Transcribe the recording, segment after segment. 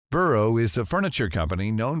Burrow is a furniture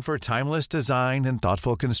company known for timeless design and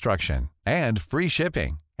thoughtful construction, and free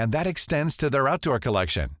shipping, and that extends to their outdoor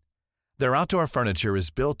collection. Their outdoor furniture is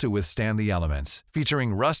built to withstand the elements,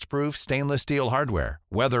 featuring rust-proof stainless steel hardware,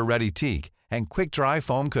 weather-ready teak, and quick-dry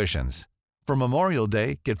foam cushions. For Memorial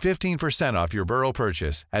Day, get 15% off your Burrow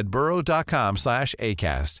purchase at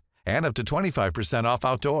burrow.com/ACAST and up to 25% off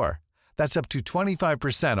outdoor. That's up to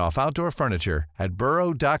 25% off outdoor furniture at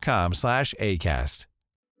burrow.com/ACAST.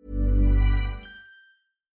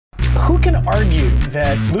 Who can argue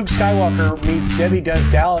that Luke Skywalker meets Debbie Does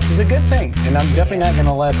Dallas is a good thing? And I'm definitely not going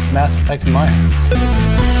to let Mass Effect in my hands.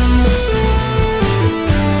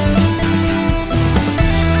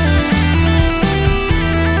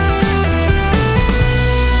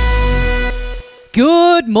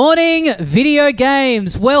 Good morning, video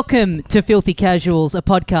games. Welcome to Filthy Casuals, a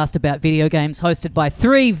podcast about video games hosted by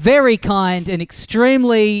three very kind and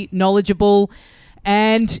extremely knowledgeable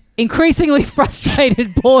and increasingly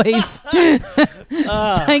frustrated boys.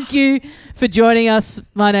 Thank you for joining us.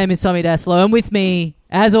 My name is Tommy Daslow, and with me,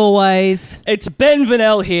 as always... It's Ben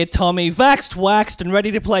Vanel here, Tommy. Vaxxed, waxed, and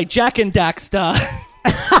ready to play Jack and Daxter.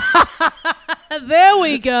 There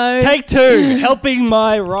we go. Take two, helping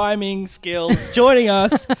my rhyming skills. Joining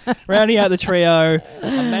us, rounding out the trio, a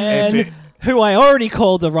man who I already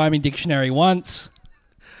called the rhyming dictionary once.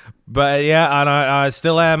 But yeah, and I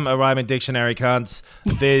still am a rhyming dictionary cunts.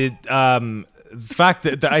 The fact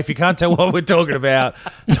that if you can't tell what we're talking about,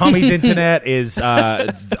 Tommy's internet is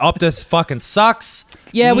Optus fucking sucks.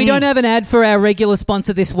 Yeah, we don't have an ad for our regular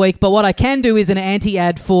sponsor this week, but what I can do is an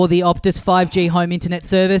anti-ad for the Optus 5G home internet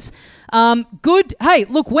service. Good. Hey,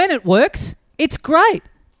 look, when it works, it's great.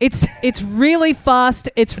 It's really fast.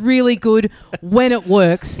 It's really good when it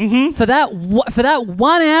works. Mm-hmm. For that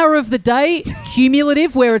 1 hour of the day,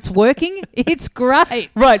 cumulative, where it's working, it's great.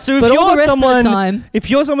 Right. So if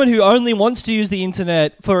you're someone who only wants to use the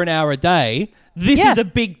internet for an hour a day, this is a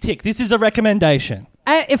big tick. This is a recommendation.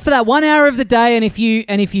 For that 1 hour of the day, and if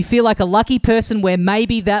you feel like a lucky person where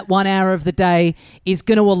maybe that 1 hour of the day is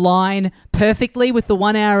going to align perfectly with the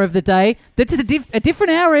 1 hour of the day, that's a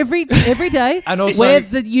different hour every day, and also, where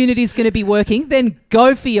the unit is going to be working, then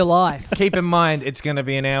go for your life. Keep in mind, it's going to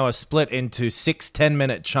be an hour split into 6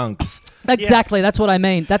 10-minute chunks. Exactly, yes. That's what I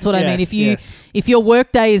mean. I mean. If your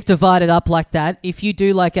workday is divided up like that, if you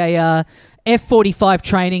do like a F45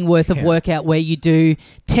 training worth of workout where you do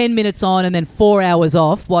 10 minutes on and then 4 hours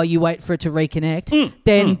off while you wait for it to reconnect,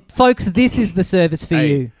 then folks, this is the service for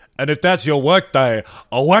you. And if that's your work day,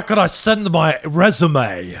 where can I send my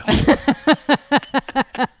resume?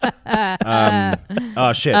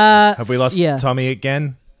 Oh shit! Have we lost Tommy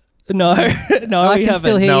again? No, we haven't.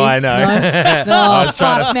 Still hear no, you. I know. No, I was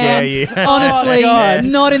trying to scare you. Honestly,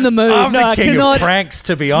 not in the mood. I'm the king of pranks,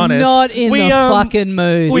 to be honest. Not in the fucking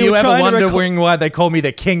mood. Do you ever wondering why they call me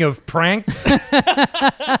the king of pranks?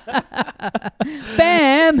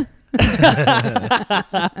 Bam!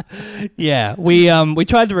 Yeah, we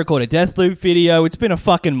tried to record a Deathloop video. It's been a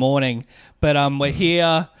fucking morning, but we're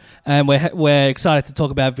here. And we're excited to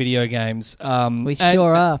talk about video games. We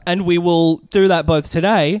sure are. And we will do that both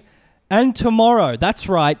today and tomorrow. That's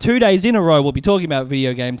right. 2 days in a row we'll be talking about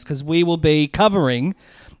video games because we will be covering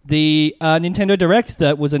the Nintendo Direct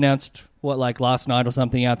that was announced, last night or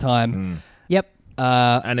something, our time. Yep.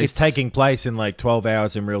 And it's taking place in 12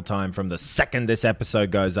 hours in real time from the second this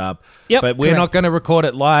episode goes up. Yep, but we're not going to record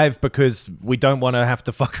it live because we don't want to have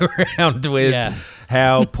to fuck around with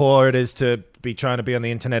how poor it is to be trying to be on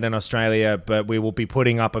the internet in Australia. But we will be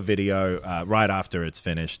putting up a video right after it's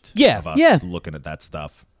finished of us looking at that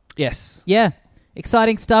stuff. Yes. Yeah.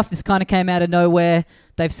 Exciting stuff. This kind of came out of nowhere.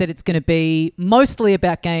 They've said it's going to be mostly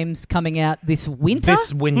about games coming out this winter.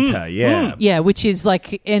 Yeah, which is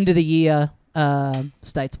end of the year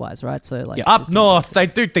states-wise, right? So up north, they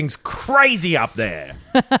do things crazy up there.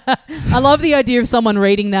 I love the idea of someone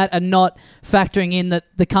reading that and not factoring in that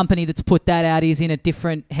the company that's put that out is in a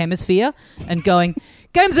different hemisphere and going,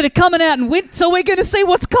 games that are coming out in winter, so we're going to see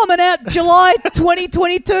what's coming out July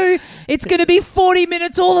 2022. It's going to be 40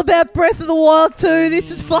 minutes all about Breath of the Wild 2.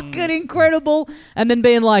 This is fucking incredible. And then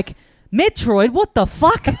being like, Metroid, what the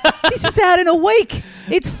fuck? This is out in a week.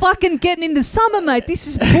 It's fucking getting into summer, mate. This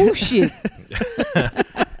is bullshit.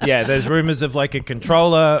 Yeah, there's rumors of a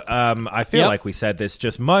controller. I feel like we said this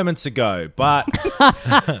just moments ago, but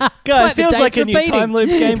God, it feels like a new time loop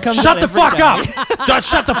game comes out. Shut the fuck up! Don't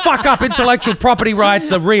shut the fuck up! Intellectual property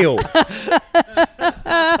rights are real.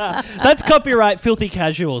 That's copyright filthy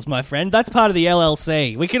casuals, my friend. That's part of the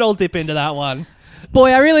LLC. We can all dip into that one.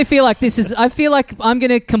 Boy, I really feel like I feel like I'm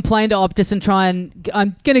going to complain to Optus and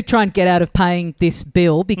I'm going to try and get out of paying this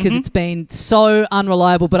bill because it's been so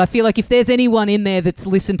unreliable. But I feel like if there's anyone in there that's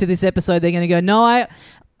listened to this episode, they're going to go, no,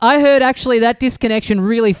 I heard actually that disconnection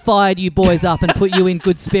really fired you boys up and put you in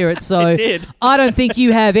good spirits. So It did. I don't think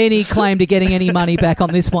you have any claim to getting any money back on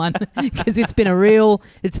this one because it's been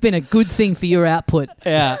a good thing for your output.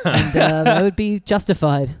 Yeah. And that would be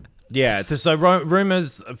justified. Yeah, so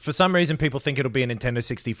rumors, for some reason, people think it'll be a Nintendo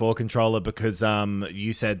 64 controller because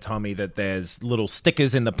you said, Tommy, that there's little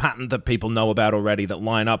stickers in the patent that people know about already that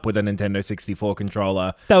line up with a Nintendo 64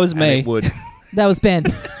 controller. That was And me. it would. That was Ben.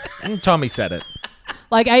 Tommy said it.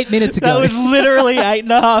 Like 8 minutes ago. That was literally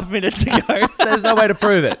 8.5 minutes ago. There's no way to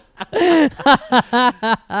prove it.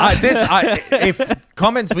 If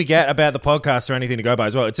comments we get about the podcast are anything to go by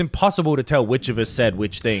as well, it's impossible to tell which of us said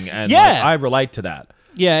which thing. And Yeah. I relate to that.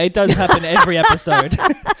 Yeah, it does happen every episode.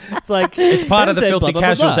 It's like It's part of the Ben said Filthy blah, blah, blah,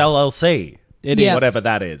 Casuals blah. LLC. It Yes. is. Whatever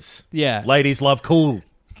that is. Yeah. Ladies love cool.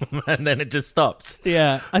 And then it just stops.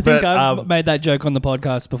 Yeah, I think But, I've made that joke on the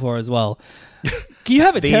podcast before as well. You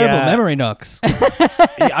have a terrible memory, Knox.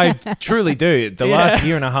 I truly do. The last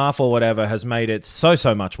year and a half or whatever has made it so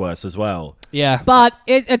much worse as well. Yeah. But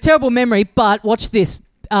a terrible memory. But watch this.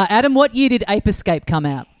 Adam, what year did Ape Escape come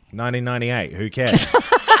out? 1998. Who cares?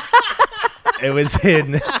 It was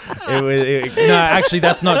in. No, actually,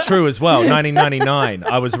 that's not true as well. 1999.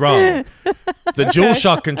 I was wrong. The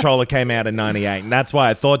DualShock controller came out in 98, and that's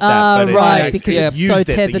why I thought that. But right, it, because it's it's so used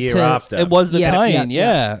it tethered the year to- after. It was the Yeah, tie-in.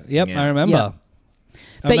 yeah, Yep, Yeah. I remember. Yeah. I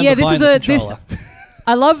But remember yeah, this buying is the this. controller.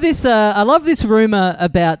 I love this. I love this rumor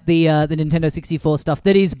about the Nintendo 64 stuff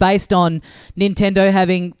that is based on Nintendo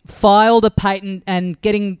having filed a patent and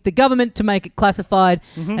getting the government to make it classified,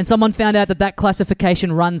 and someone found out that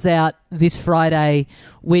classification runs out this Friday,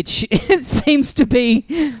 which it seems to be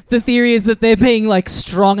the theory is that they're being like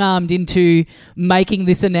strong-armed into making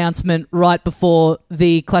this announcement right before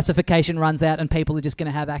the classification runs out, and people are just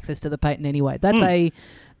going to have access to the patent anyway. That's a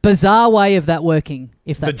bizarre way of that working,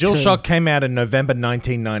 if The that's true. DualShock came out in November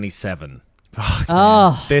 1997. Fuck, man.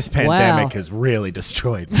 Oh, This pandemic wow. has really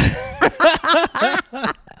destroyed me.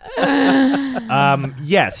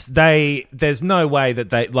 Yes, there's no way that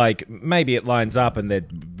they, like, maybe it lines up and they're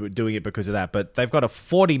doing it because of that, but they've got a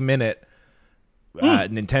 40-minute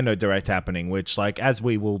Nintendo Direct happening, which, like, as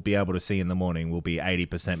we will be able to see in the morning, will be 80%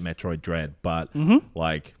 Metroid Dread, but,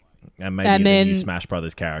 like, and maybe And the then- new Smash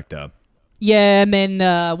Brothers character. Yeah, and then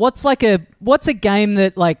what's a game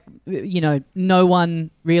that no one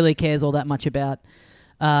really cares all that much about?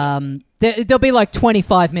 There'll be like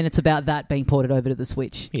 25 minutes about that being ported over to the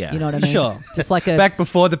Switch. Yeah. You know what I mean? Sure. Just like a Back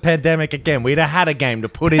before the pandemic, again, we'd have had a game to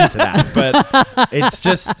put into that, but it's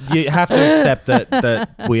just, you have to accept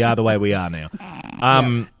that we are the way we are now.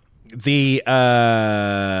 The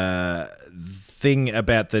thing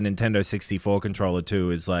about the Nintendo 64 controller too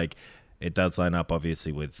is, like, it does line up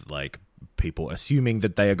obviously with, like, people assuming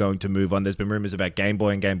that they are going to move on. There's been rumors about Game Boy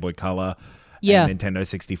and Game Boy Color. Yeah. And Nintendo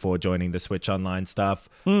 64 joining the Switch Online stuff,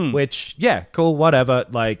 which, yeah, cool, whatever.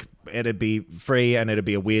 Like, it'd be free and it'd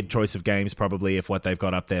be a weird choice of games probably if what they've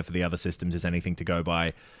got up there for the other systems is anything to go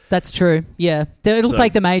by. That's true. Yeah, it'll So-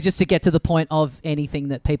 take them ages to get to the point of anything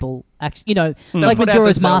that people actually, like put out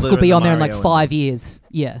Majora's the Mask Zelda will be and on the there in like Mario 5 years.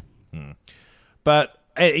 Yeah. But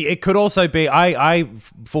it could also be, I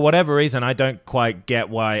for whatever reason, I don't quite get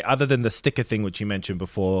why, other than the sticker thing which you mentioned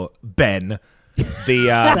before, Ben, the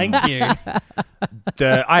Thank you.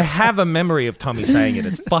 I have a memory of Tommy saying it.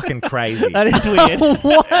 It's fucking crazy. That is weird.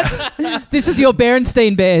 What? This is your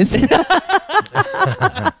Berenstein Bears.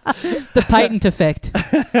 The patent effect.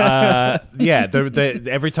 Yeah,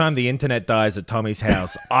 every time the internet dies at Tommy's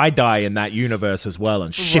house, I die in that universe as well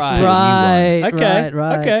and shift Right. to a new one. Right. Okay.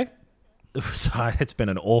 Right. Okay. So it's been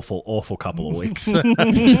an awful couple of weeks.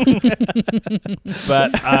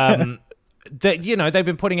 But they've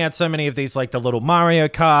been putting out so many of these, like the little Mario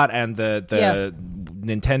Kart and the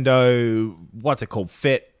Nintendo, what's it called,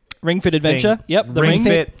 Fit Ring Fit Adventure. thing. Yep. The Ring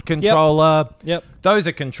Fit controller. Yep. Those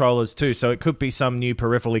are controllers too, so it could be some new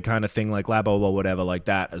peripherally kind of thing like Labo or whatever like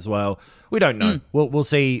that as well. We don't know. We'll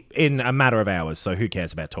see in a matter of hours, so who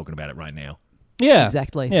cares about talking about it right now? Yeah.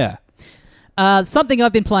 Exactly. Yeah. Something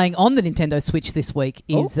I've been playing on the Nintendo Switch this week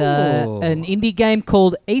is an indie game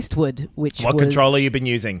called Eastwood, which What was controller you been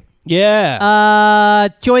using? Yeah.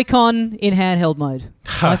 Joy-Con in handheld mode.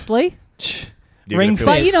 Honestly, You're Ring gonna feel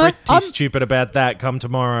Fit. But, you know, pretty I'm- stupid about that come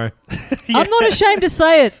tomorrow. I'm not ashamed to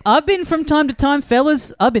say it. I've been from time to time,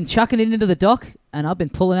 fellas. I've been chucking it into the dock, and I've been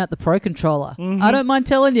pulling out the Pro Controller. I don't mind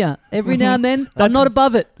telling you, every now and then, I'm That's not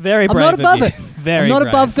above it. Very I'm brave not above of you. it. Very I'm not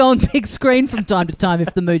brave. above going big screen from time to time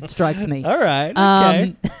if the mood strikes me. All right.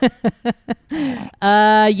 Okay.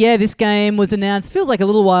 Yeah, this game was announced, feels like a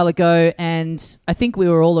little while ago, and I think we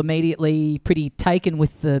were all immediately pretty taken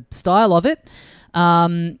with the style of it.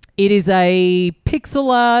 It is a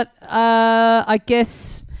pixel art, I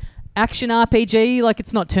guess, action RPG. Like,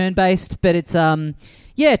 it's not turn-based, but it's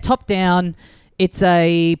top down. It's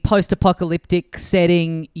a post-apocalyptic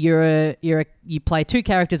setting. You play two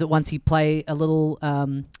characters at once. You play a little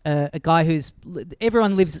a guy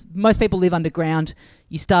most people live underground.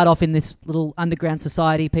 You start off in this little underground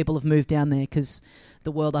society. People have moved down there because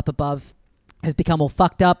the world up above has become all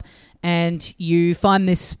fucked up, and you find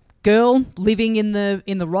this girl living in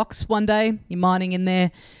the rocks one day. You're mining in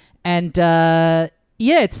there, and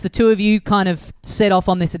it's the two of you kind of set off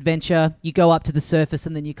on this adventure. You go up to the surface,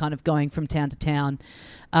 and then you're kind of going from town to town.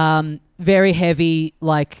 Very heavy,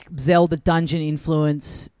 like Zelda dungeon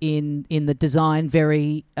influence in the design.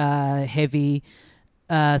 Very heavy,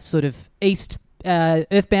 sort of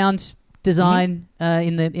Earthbound design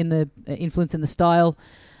in the influence in the style.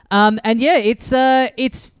 It's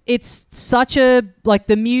such a, like,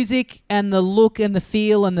 the music and the look and the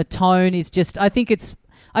feel and the tone is just, I think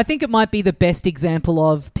it might be the best example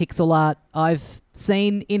of pixel art I've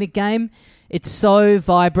seen in a game. It's so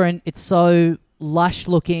vibrant, it's so lush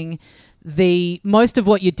looking. Most of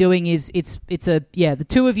what you're doing is the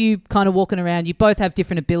two of you kind of walking around. You both have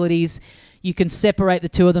different abilities. You can separate the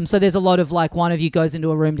two of them. So there's a lot of, like, one of you goes into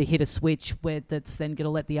a room to hit a switch that's then going to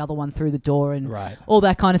let the other one through the door and all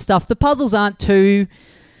that kind of stuff. The puzzles aren't too,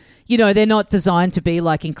 they're not designed to be,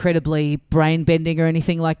 like, incredibly brain-bending or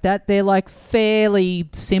anything like that. They're, like, fairly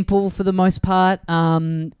simple for the most part,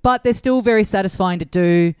 but they're still very satisfying to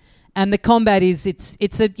do. And the combat is it's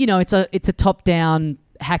a top-down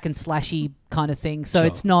hack and slashy kind of thing. So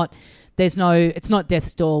it's not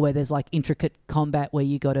Death's Door where there's, like, intricate combat where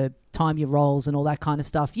you got to time your rolls and all that kind of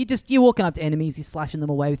stuff. You're walking up to enemies, you're slashing them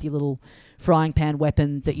away with your little frying pan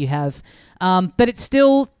weapon that you have. But it's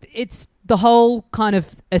the whole kind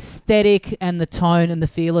of aesthetic and the tone and the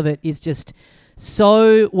feel of it is just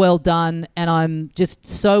so well done, and I'm just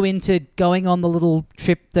so into going on the little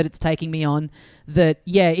trip that it's taking me on that,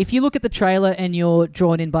 if you look at the trailer and you're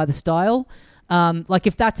drawn in by the style, like,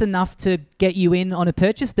 if that's enough to get you in on a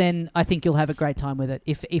purchase, then I think you'll have a great time with it.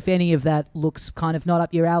 If any of that looks kind of not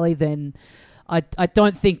up your alley, then I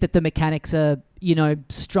don't think that the mechanics are,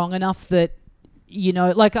 strong enough that,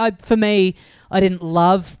 for me, I didn't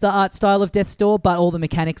love the art style of Death's Door, but all the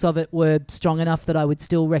mechanics of it were strong enough that I would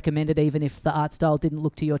still recommend it even if the art style didn't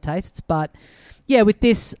look to your tastes. But yeah, with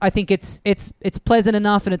this, I think it's pleasant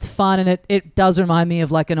enough and it's fun, and it does remind me of,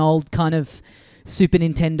 like, an old kind of Super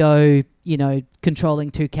Nintendo,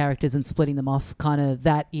 controlling two characters and splitting them off, kind of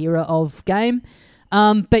that era of game.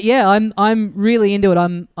 But yeah, I'm really into it.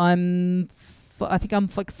 I think I'm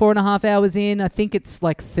like 4.5 hours in. I think it's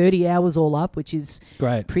like 30 hours all up, which is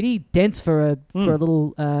great, pretty dense for a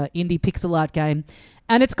little indie pixel art game.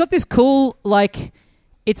 And it's got this cool, like,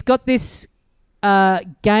 it's got this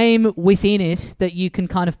game within it that you can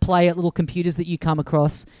kind of play at little computers that you come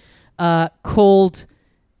across, called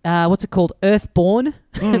what's it called? Earthborn,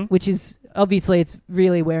 which is obviously it's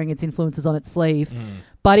really wearing its influences on its sleeve,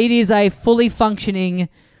 but it is a fully functioning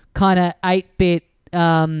kind of 8-bit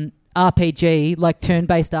RPG, like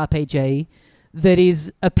turn-based RPG, that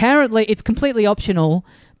is apparently, it's completely optional,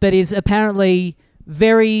 but is apparently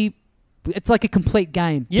it's like a complete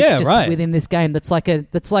game. Yeah, it's just right. Within this game, that's like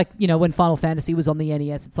when Final Fantasy was on the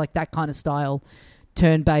NES, it's like that kind of style,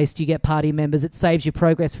 turn-based. You get party members. It saves your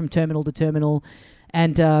progress from terminal to terminal.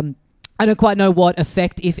 And I don't quite know what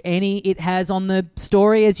effect, if any, it has on the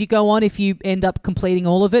story as you go on if you end up completing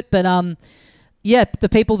all of it. But the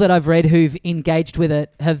people that I've read who've engaged with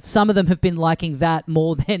it, some of them have been liking that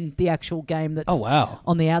more than the actual game that's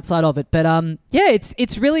on the outside of it. But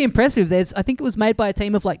it's really impressive. I think it was made by a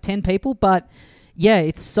team of like 10 people, but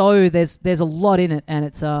there's a lot in it, and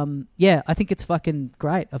it's I think it's fucking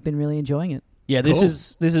great. I've been really enjoying it. Yeah, this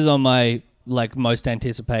is on my, like, most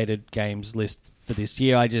anticipated games list for this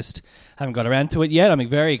year. I just haven't got around to it yet. I'm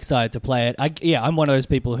very excited to play it. I'm one of those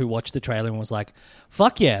people who watched the trailer and was like,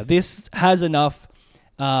 fuck yeah, this has enough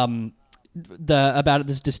about it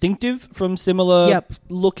that's distinctive from similar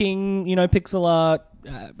looking, pixel art,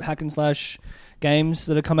 hack and slash games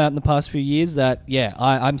that have come out in the past few years that,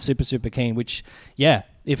 I'm super, super keen, which,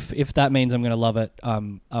 if that means I'm going to love it,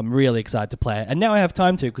 I'm really excited to play it. And now I have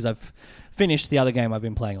time to, because I've finished the other game I've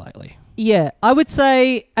been playing lately. Yeah, I would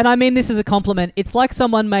say, and I mean this as a compliment, it's like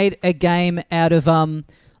someone made a game out of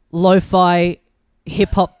lo-fi hip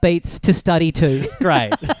hop beats to study to.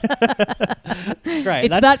 Great. Great.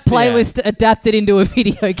 It's that playlist adapted into a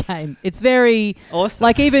video game. It's very awesome.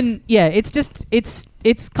 Like even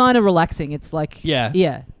it's kind of relaxing. It's like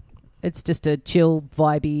yeah. It's just a chill,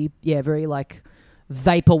 vibey, very like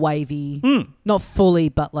vapor wavy. Not fully,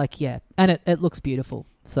 but like and it looks beautiful.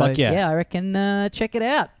 So I reckon check it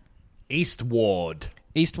out. Eastward.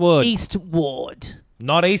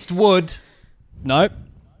 Not Eastwood. Nope.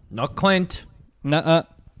 Not Clint. Nuh-uh.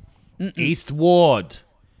 Eastward.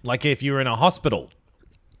 Like if you were in a hospital.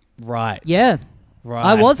 Right. Yeah. Right.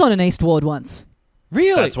 I was on an East Ward once.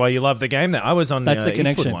 Really? That's why you love the game. There, I was on That's the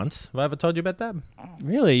connection. Eastwood once. Have I ever told you about that?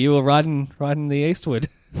 Really? You were riding the Eastwood.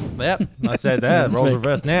 Yep. I said that. Roles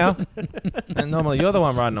reversed now. And normally you're the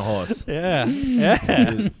one riding a horse. Yeah.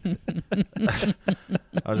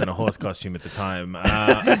 I was in a horse costume at the time.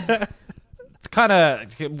 It's kind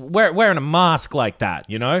of wearing a mask like that,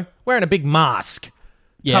 you know? Wearing a big mask.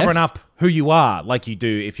 Yes. Covering up who you are like you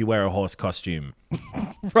do if you wear a horse costume.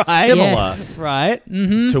 Right. Similar Yes. Right.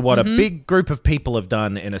 to what a big group of people have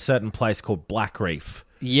done in a certain place called Black Reef.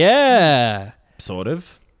 Yeah. Sort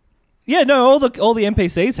of. Yeah, no, all the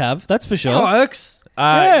NPCs have, that's for sure. Works.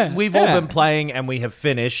 We've all yeah. been playing and we have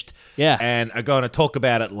finished. Yeah. And are going to talk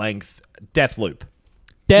about at length Deathloop.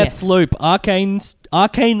 Deathloop.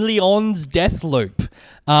 Arcane Leon's Deathloop.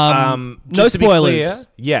 No Just to be spoilers. clear,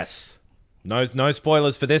 yes. No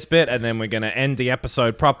spoilers for this bit, and then we're going to end the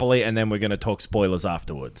episode properly, and then we're going to talk spoilers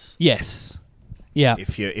afterwards. Yes. Yeah.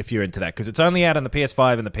 If you're into that, because it's only out on the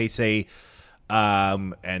PS5 and the PC,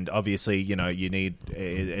 and obviously you need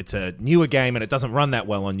it's a newer game and it doesn't run that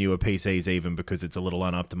well on newer PCs even because it's a little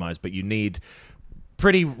unoptimized. But you need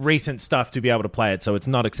pretty recent stuff to be able to play it, so it's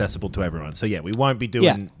not accessible to everyone. So we won't be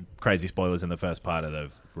doing crazy spoilers in the first part of the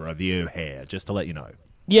review here, just to let you know.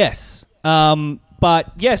 Yes.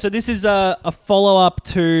 But yeah, so this is a follow-up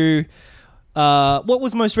to what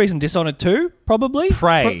was most recent? Dishonored 2, probably?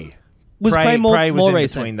 Prey. Was Prey more in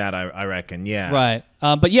recent? between that, I reckon, yeah. Right.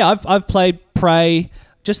 But yeah, I've played Prey,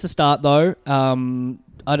 just the start though.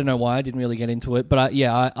 I don't know why I didn't really get into it, but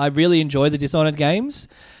I really enjoy the Dishonored games.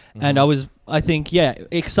 And I was,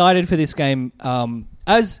 excited for this game,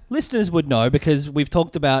 as listeners would know, because we've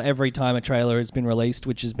talked about every time a trailer has been released,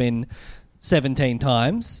 which has been 17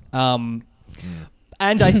 times.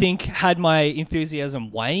 And I think had my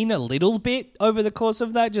enthusiasm wane a little bit over the course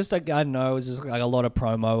of that. Just, I don't know, it was just like a lot of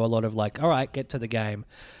promo, a lot of like, all right, get to the game.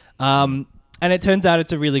 And it turns out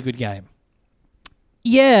it's a really good game.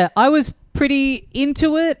 Yeah, I was pretty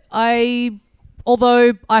into it.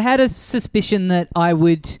 Although I had a suspicion that I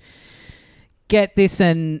would get this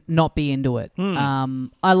and not be into it.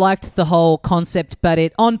 I liked the whole concept, but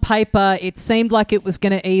on paper, it seemed like it was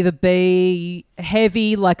going to either be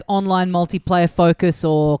heavy, like online multiplayer focus,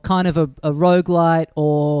 or kind of a roguelite,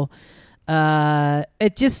 or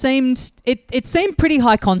it just seemed it seemed pretty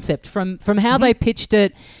high concept from how they pitched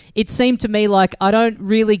it. It seemed to me like I don't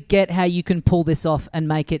really get how you can pull this off and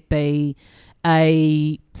make it be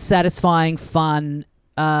a satisfying, fun,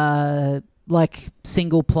 like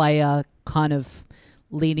single player kind of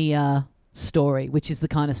linear story, which is the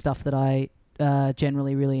kind of stuff that I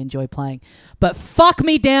generally really enjoy playing. But fuck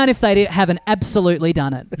me down if they haven't absolutely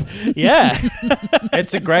done it. Yeah.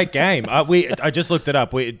 It's a great game. I just looked it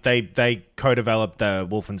up. They co-developed the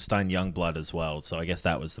Wolfenstein Youngblood as well, so I guess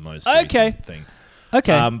that was the most recent thing.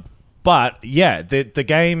 Okay. But yeah, the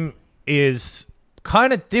game is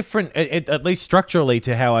kind of different, at least structurally,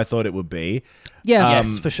 to how I thought it would be. Yeah.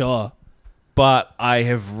 Yes, for sure. But I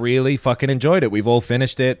have really fucking enjoyed it. We've all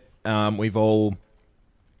finished it. We've all,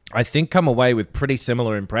 I think, come away with pretty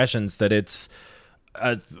similar impressions that it's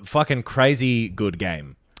a fucking crazy good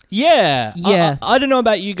game. Yeah. Yeah. I don't know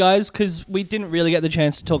about you guys, because we didn't really get the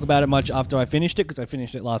chance to talk about it much after I finished it, because I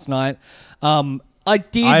finished it last night. I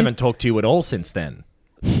haven't talked to you at all since then.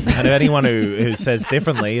 And anyone who says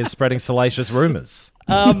differently is spreading salacious rumors.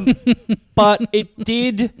 But it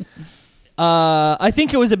did... I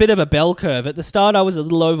think it was a bit of a bell curve. At the start, I was a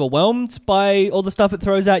little overwhelmed by all the stuff it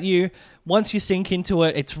throws at you. Once you sink into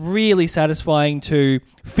it, it's really satisfying to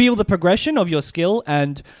feel the progression of your skill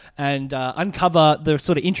and uncover the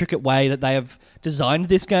sort of intricate way that they have designed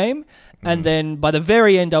this game. And then by the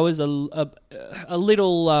very end, I was a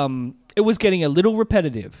little... it was getting a little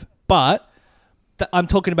repetitive. But I'm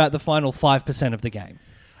talking about the final 5% of the game.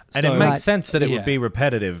 And it makes sense that it would be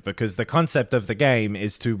repetitive, because the concept of the game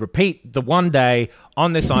is to repeat the one day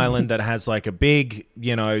on this island that has like a big,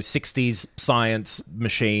 60s science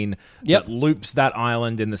machine that loops that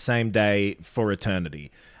island in the same day for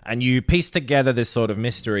eternity. And you piece together this sort of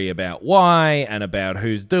mystery about why, and about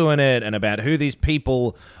who's doing it, and about who these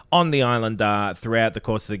people on the island throughout the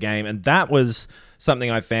course of the game. And that was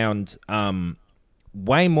something I found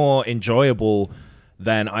way more enjoyable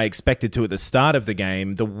than I expected to at the start of the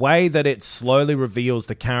game. The way that it slowly reveals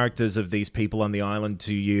the characters of these people on the island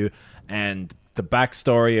to you, and the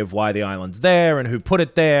backstory of why the island's there and who put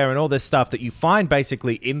it there and all this stuff that you find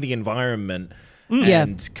basically in the environment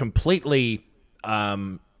and completely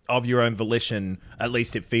of your own volition, at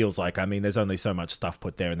least it feels like. I mean, there's only so much stuff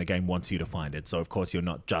put there and the game wants you to find it. So, of course, you're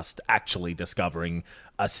not just actually discovering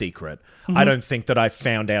a secret. I don't think that I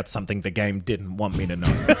found out something the game didn't want me to know.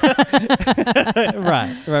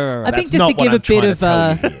 Right. I think just to give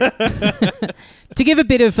a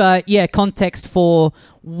bit of context for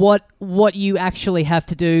what you actually have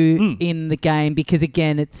to do in the game, because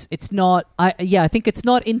again, it's not. I think it's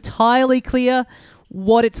not entirely clear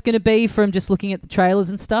what it's going to be from just looking at the trailers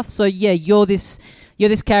and stuff. So yeah, you're this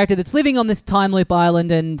character that's living on this time loop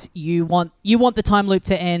island, and you want the time loop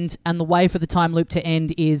to end, and the way for the time loop to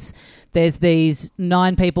end is there's these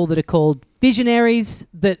 9 people that are called visionaries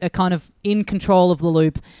that are kind of in control of the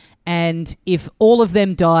loop, and if all of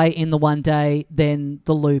them die in the one day, then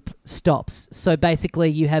the loop stops. So basically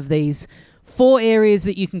you have these 4 areas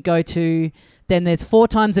that you can go to. Then there's 4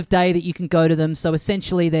 times of day that you can go to them. So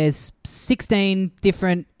essentially there's 16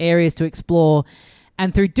 different areas to explore.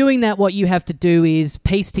 And through doing that, what you have to do is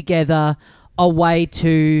piece together a way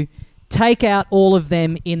to take out all of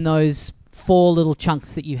them in those 4 little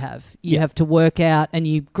chunks that you have. You have to work out, and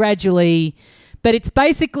you gradually... But it's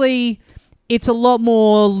basically... It's a lot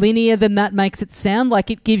more linear than that makes it sound. Like,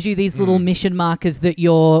 it gives you these little mission markers that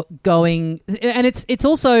you're going... And it's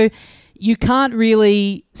also... You can't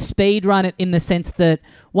really speed run it in the sense that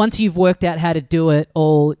once you've worked out how to do it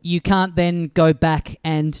all, you can't then go back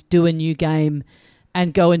and do a new game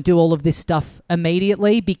and go and do all of this stuff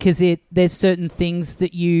immediately, because there's certain things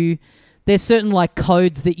that there's certain like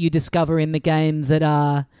codes that you discover in the game that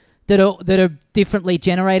are differently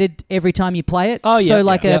generated every time you play it. Oh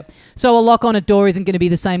yeah. So a lock on a door isn't going to be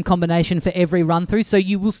the same combination for every run through. So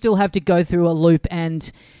you will still have to go through a loop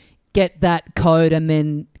and get that code and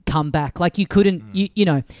then come back. Like you couldn't,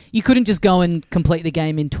 you couldn't just go and complete the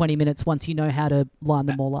game in 20 minutes once you know how to line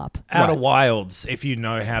them all up. Outer Wilds, if you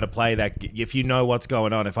know how to play that, if you know what's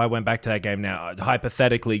going on, if I went back to that game now,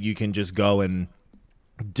 hypothetically, you can just go and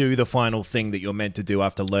do the final thing that you're meant to do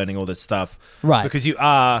after learning all this stuff. Right. Because you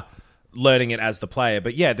are learning it as the player.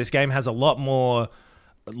 But yeah, this game has a lot more,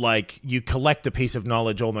 like, you collect a piece of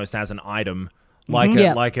knowledge almost as an item, like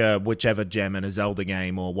a whichever gem in a Zelda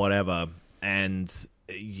game or whatever. And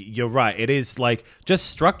you're right. It is like, just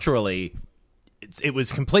structurally, it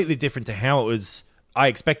was completely different to how it was. I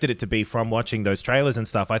expected it to be from watching those trailers and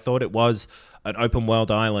stuff. I thought it was an open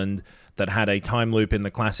world island that had a time loop in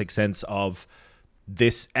the classic sense of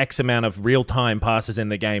this X amount of real time passes in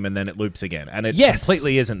the game and then it loops again. And it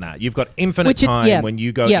completely isn't that. You've got infinite time when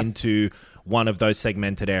you go into one of those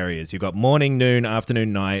segmented areas. You've got morning, noon,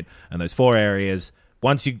 afternoon, night, and those 4 areas.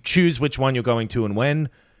 Once you choose which one you're going to and when,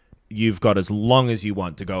 you've got as long as you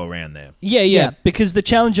want to go around there. Yeah. Because the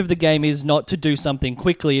challenge of the game is not to do something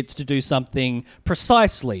quickly, it's to do something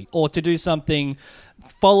precisely, or to do something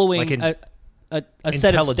following a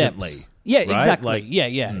set of steps. Yeah, right? exactly.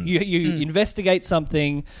 You investigate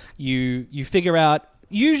something, you figure out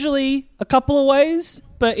usually a couple of ways,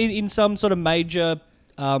 but in some sort of major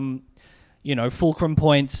fulcrum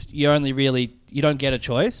points, you don't get a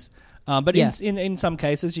choice. But in some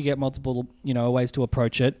cases, you get multiple, ways to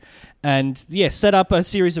approach it. And, set up a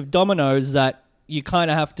series of dominoes that you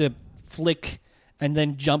kind of have to flick and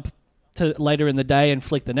then jump to later in the day and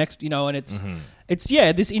flick the next, and it's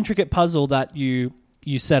this intricate puzzle that you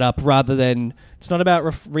set up, rather than, it's not about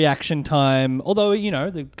reaction time, although,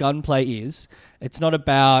 the gunplay is. It's not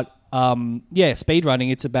about, speed running.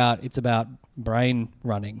 It's about brain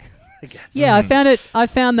running. Yeah, I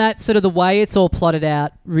found that sort of the way it's all plotted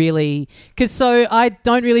out really, because I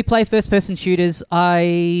don't really play first-person shooters.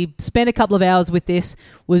 I spent a couple of hours with this,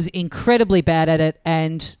 was incredibly bad at it,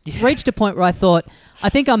 and reached a point where I thought, I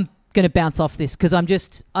think I'm going to bounce off this because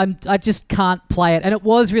I just can't play it. And it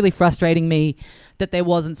was really frustrating me that there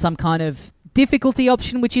wasn't some kind of difficulty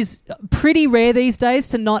option, which is pretty rare these days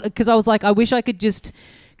to not, because I was like, I wish I could just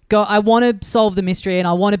go, I want to solve the mystery and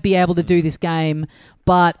I want to be able to do this game,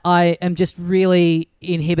 but I am just really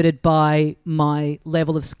inhibited by my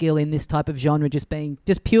level of skill in this type of genre, just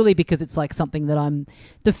purely because it's like something that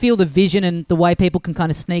the field of vision and the way people can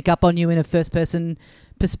kind of sneak up on you in a first person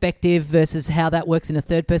perspective versus how that works in a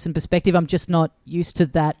third person perspective. I'm just not used to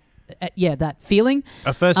that that feeling.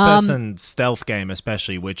 A first-person stealth game,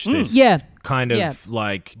 especially, which this kind of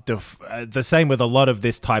like the same with a lot of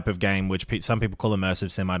this type of game, which some people call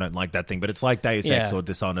immersive sim. I don't like that thing, but it's like Deus Ex or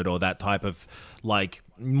Dishonored or that type of like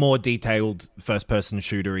more detailed first-person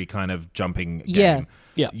shootery kind of jumping game.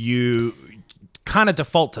 Yeah. You kind of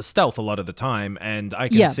default to stealth a lot of the time, and I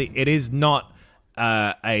can see it is not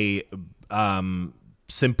a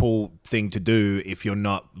simple thing to do if you're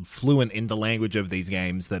not fluent in the language of these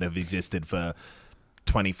games that have existed for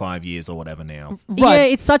 25 years or whatever now. Right. Yeah,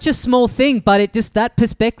 it's such a small thing, but it just that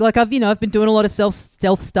perspective. Like I've been doing a lot of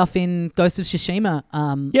stealth stuff in Ghost of Tsushima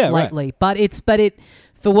lately, but it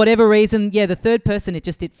for whatever reason, the third person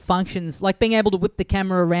it functions like being able to whip the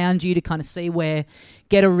camera around you to kind of see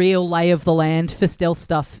get a real lay of the land for stealth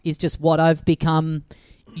stuff is just what I've become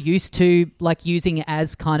used to like using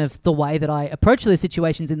as kind of the way that I approach those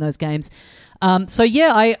situations in those games.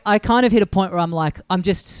 I kind of hit a point where I'm like, I'm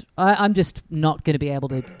just not going to be able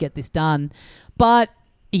to get this done. But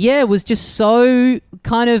was just so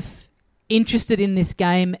kind of interested in this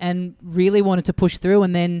game and really wanted to push through,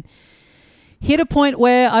 and then hit a point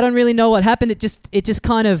where I don't really know what happened. It just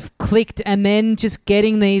kind of clicked, and then just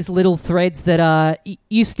getting these little threads that are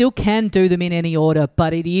you still can do them in any order,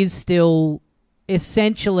 but it is still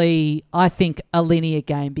essentially, I think, a linear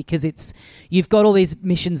game because you've got all these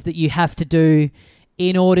missions that you have to do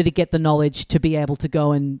in order to get the knowledge to be able to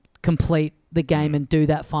go and complete the game and do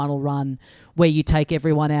that final run where you take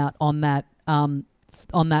everyone out on that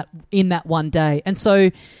in that one day. And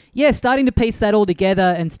so starting to piece that all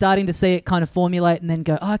together and starting to see it kind of formulate and then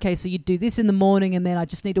go, okay, so you do this in the morning and then I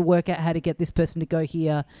just need to work out how to get this person to go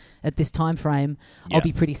here at this time frame. I'll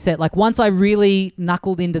be pretty set. Like once I really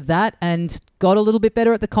knuckled into that and got a little bit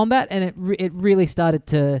better at the combat, and it really started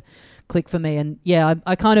to click for me. And I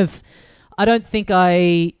think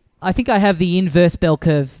I have the inverse bell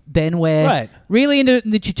curve, Ben, where really into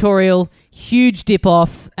the tutorial, huge dip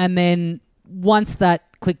off, and then once that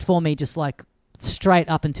clicked for me, just like straight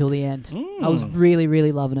up until the end. I was really,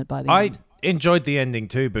 really loving it by the end. I enjoyed the ending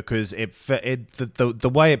too because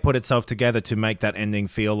the way it put itself together to make that ending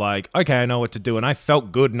feel like, okay, I know what to do. And I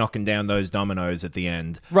felt good knocking down those dominoes at the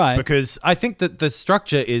end. Right. Because I think that the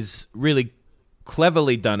structure is really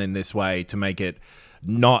cleverly done in this way to make it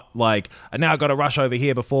not like, now I've got to rush over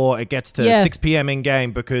here before it gets to 6 p.m. in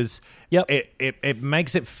game, because it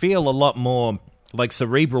makes it feel a lot more like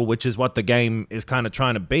cerebral, which is what the game is kind of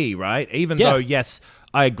trying to be, right? Even though, yes,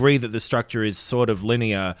 I agree that the structure is sort of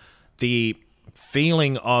linear, the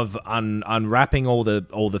feeling of unwrapping all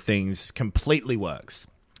the things completely works.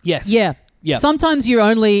 Yes. Yeah. Sometimes your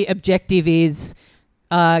only objective is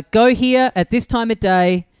go here at this time of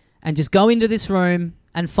day and just go into this room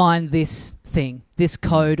and find this thing, this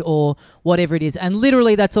code or whatever it is. And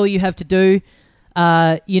literally that's all you have to do,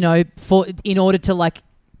 in order to like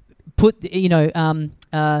put, progress.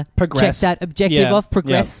 Check that objective off,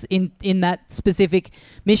 progress in that specific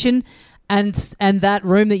mission. And that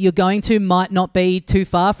room that you're going to might not be too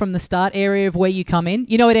far from the start area of where you come in.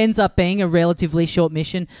 It ends up being a relatively short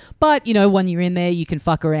mission. But, when you're in there, you can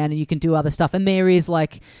fuck around and you can do other stuff. And there's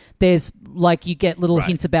you get little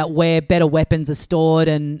hints about where better weapons are stored.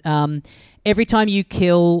 And every time you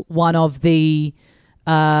kill one of the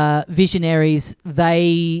visionaries,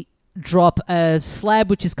 they drop a slab,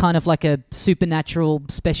 which is kind of like a supernatural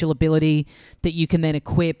special ability that you can then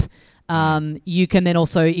equip. You can then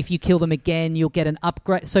also, if you kill them again, you'll get an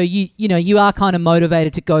upgrade. So you are kind of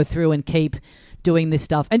motivated to go through and keep doing this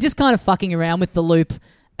stuff and just kind of fucking around with the loop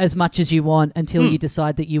as much as you want until you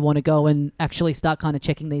decide that you want to go and actually start kind of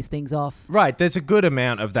checking these things off. Right. There's a good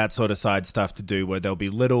amount of that sort of side stuff to do where there'll be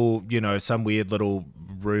little, some weird little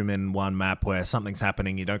room in one map where something's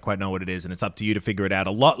happening, you don't quite know what it is, and it's up to you to figure it out.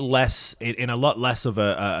 A lot less of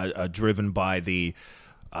a driven by the,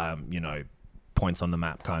 points on the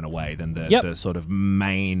map kind of way than the sort of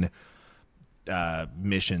main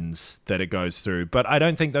missions that it goes through. But I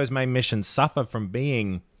don't think those main missions suffer from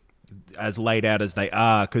being as laid out as they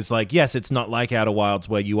are, because yes, it's not like Outer Wilds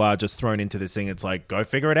where you are just thrown into this thing. It's like, go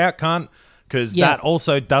figure it out, cunt. Because that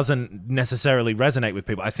also doesn't necessarily resonate with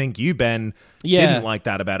people. I think you, Ben, didn't like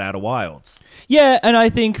that about Outer Wilds. Yeah, and I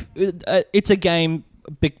think it's a game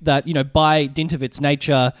that, by dint of its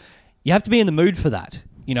nature, you have to be in the mood for that.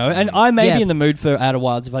 And I may be in the mood for Outer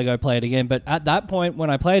Wilds if I go play it again, but at that point when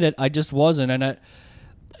I played it, I just wasn't, and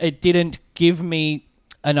it didn't give me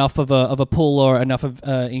enough of a pull or enough of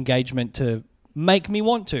engagement to make me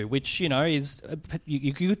want to, which, you know, is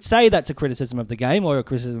you could say that's a criticism of the game or a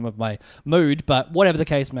criticism of my mood, but whatever the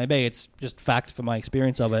case may be, it's just fact for my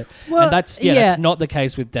experience of it. Well, and that's not the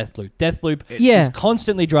case with Deathloop. Deathloop is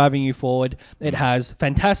constantly driving you forward. It has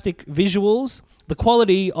fantastic visuals. The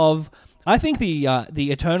quality of, I think the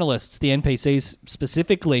Eternalists, the NPCs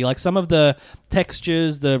specifically, like some of the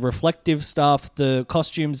textures, the reflective stuff, the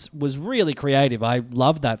costumes was really creative. I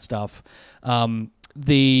loved that stuff.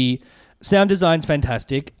 The sound design's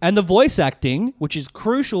fantastic, and the voice acting, which is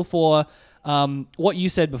crucial for what you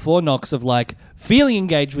said before, Knox, of like feeling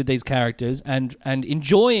engaged with these characters and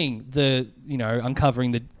enjoying the, you know,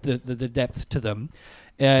 uncovering the depth to them.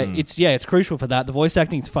 It's crucial for that. The voice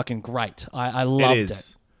acting is fucking great. I loved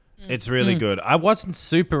it. It's really good. I wasn't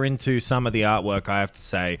super into some of the artwork, I have to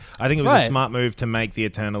say. I think it was a smart move to make the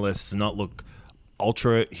Eternalists not look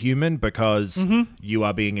ultra human, because you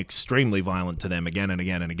are being extremely violent to them again and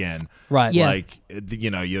again and again. Right. Yeah. Like,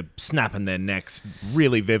 you know, you're snapping their necks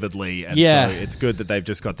really vividly. And Yeah. so it's good that they've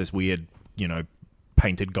just got this weird, you know,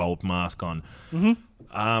 painted gold mask on.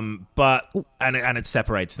 But it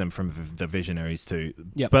separates them from the Visionaries too.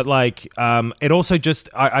 Yep. But like, it also just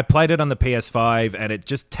I played it on the PS5, and it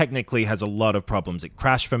just technically has a lot of problems. It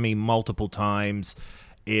crashed for me multiple times.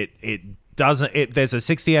 It doesn't. There's a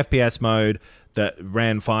 60 FPS mode that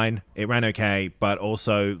ran fine. It ran okay, but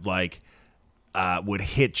also like would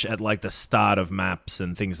hitch at like the start of maps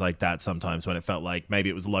and things like that sometimes, when it felt like maybe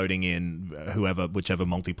it was loading in whichever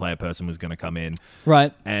multiplayer person was going to come in.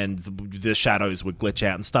 Right. And the shadows would glitch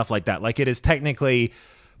out and stuff like that. Like, it is technically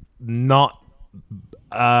not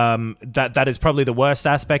that is probably the worst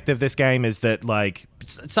aspect of this game, is that like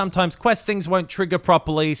sometimes quest things won't trigger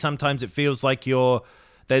properly. Sometimes it feels like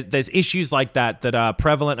there's issues like that are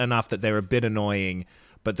prevalent enough that they're a bit annoying.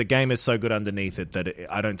 But the game is so good underneath it that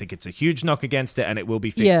I don't think it's a huge knock against it, and it will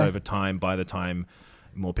be fixed over time by the time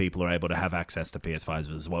more people are able to have access to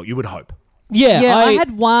PS5s as well. You would hope. Yeah, I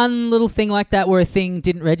had one little thing like that where a thing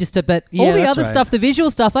didn't register, but all the other stuff, the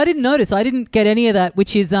visual stuff, I didn't notice. I didn't get any of that,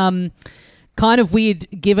 which is kind of weird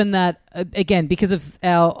given that, again, because of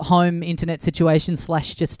our home internet situation /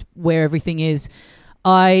 just where everything is,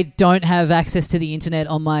 I don't have access to the internet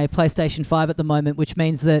on my PlayStation 5 at the moment, which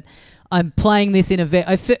means that I'm playing this in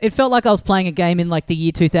it felt like I was playing a game in like the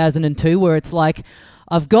year 2002, where it's like,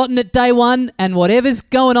 I've gotten it day one, and whatever's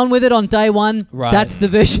going on with it on day one, that's the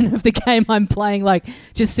version of the game I'm playing. Like,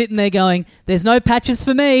 just sitting there going, there's no patches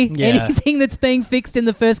for me. Yeah. Anything that's being fixed in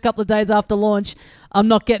the first couple of days after launch, I'm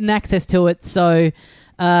not getting access to it. So,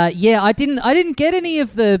 I didn't get any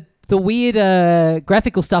of the weird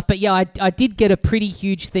graphical stuff, but yeah, I did get a pretty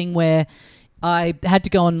huge thing where I had to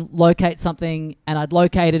go and locate something, and I'd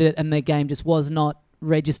located it, and the game just was not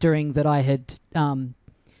registering that I had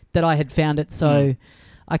found it. So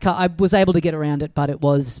I was able to get around it, but it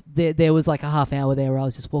was there was like a half hour there where I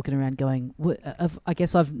was just walking around going, I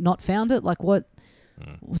guess I've not found it. Like,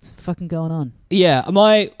 what's fucking going on? Yeah,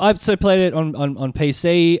 I've so played it on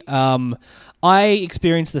PC. I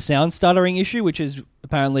experienced the sound stuttering issue, which is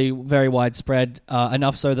apparently very widespread,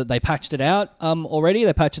 enough so that they patched it out already.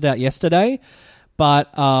 They patched it out yesterday.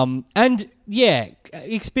 But,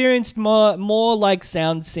 experienced more like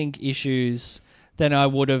sound sync issues than I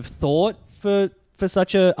would have thought for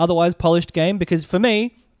such a otherwise polished game. Because for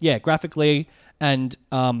me, graphically and,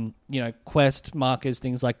 quest markers,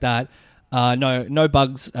 things like that, no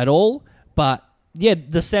bugs at all. But,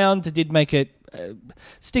 the sound did make it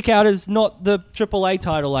stick out as not the AAA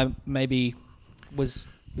title I maybe was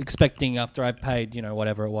expecting after I paid,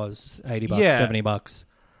 whatever it was, $80, $70.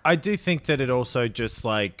 I do think that it also just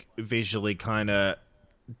like visually kind of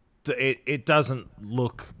it doesn't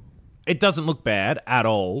look bad at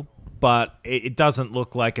all, but it doesn't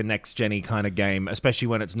look like a next-gen-y kind of game, especially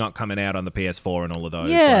when it's not coming out on the PS4 and all of those.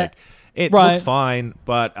 Yeah. Like, it looks fine,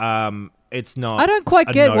 but it's not. I don't quite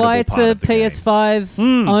get why it's a PS5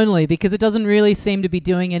 only, because it doesn't really seem to be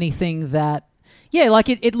doing anything that. Yeah, like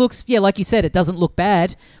it looks. Yeah, like you said, it doesn't look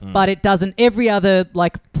bad, but it doesn't. Every other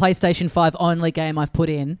like PlayStation 5 only game I've put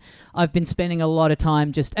in, I've been spending a lot of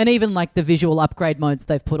time and even like the visual upgrade modes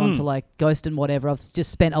they've put onto like Ghost and whatever. I've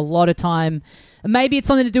just spent a lot of time. Maybe it's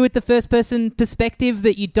something to do with the first person perspective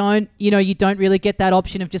that you don't really get that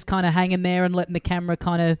option of just kind of hanging there and letting the camera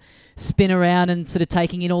kind of spin around and sort of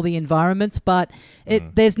taking in all the environments. But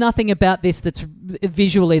there's nothing about this that's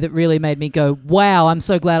visually that really made me go, wow, I'm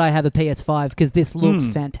so glad I have a PS5 because this looks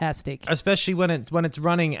fantastic. Especially when it's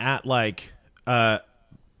running at like a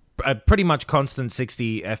pretty much constant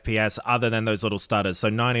 60 FPS other than those little stutters. So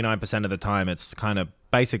 99% of the time it's kind of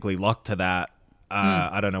basically locked to that.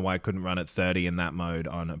 I don't know why I couldn't run at 30 in that mode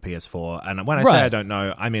on a PS4. And when I say I don't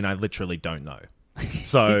know, I mean I literally don't know.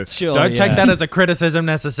 So don't take that as a criticism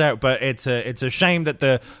necessarily, but it's a shame that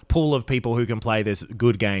the pool of people who can play this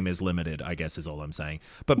good game is limited, I guess is all I'm saying.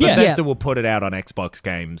 But Bethesda will put it out on Xbox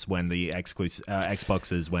games when the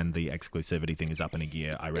Xboxes when the exclusivity thing is up in a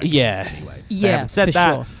year, I reckon. Yeah. Anyway. They haven't said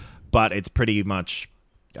that, but it's pretty much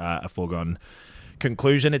a foregone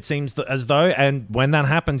conclusion, it seems as though. And when that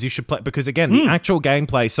happens, you should play, because again, the actual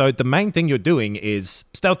gameplay, so the main thing you're doing is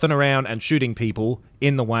stealthing around and shooting people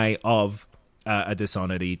in the way of a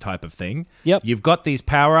Dishonored type of thing. Yep. You've got these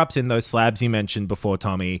power-ups in those slabs you mentioned before,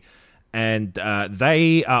 Tommy, and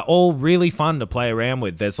they are all really fun to play around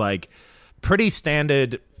with. There's like pretty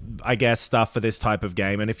standard, I guess, stuff for this type of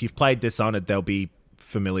game, and if you've played Dishonored, they'll be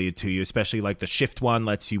familiar to you, especially like the shift one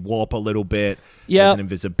lets you warp a little bit. There's an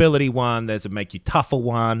invisibility one, there's a make you tougher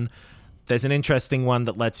one, there's an interesting one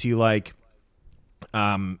that lets you like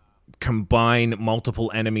combine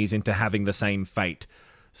multiple enemies into having the same fate.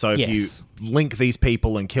 So if you link these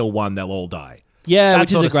people and kill one, they'll all die. Yeah,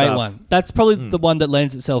 which is a great one. That's probably the one that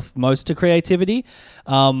lends itself most to creativity.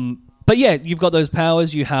 But yeah, you've got those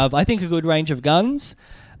powers. You have, I think, a good range of guns.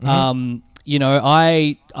 You know,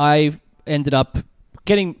 I ended up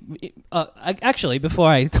getting... actually, before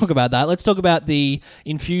I talk about that, let's talk about the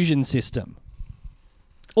infusion system.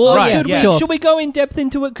 Or should we go in depth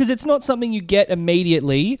into it? Because it's not something you get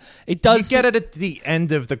immediately. It does. You get it at the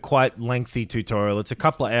end of the quite lengthy tutorial. It's a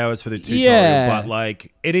couple of hours for the tutorial, but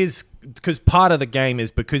like it is because part of the game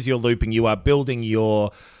is because you're looping, you are building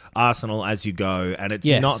your arsenal as you go, and it's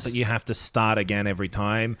not that you have to start again every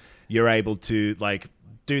time. You're able to like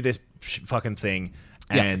do this fucking thing.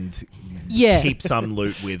 And keep some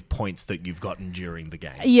loot with points that you've gotten during the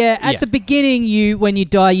game. Yeah, at the beginning, when you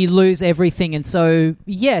die, you lose everything. And so,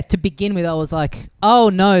 to begin with, I was like, oh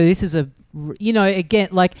no, this is again,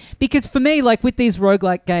 like, because for me, like with these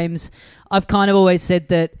roguelike games, I've kind of always said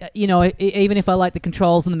that, even if I like the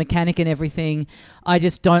controls and the mechanic and everything, I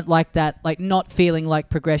just don't like that, like not feeling like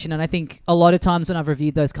progression. And I think a lot of times when I've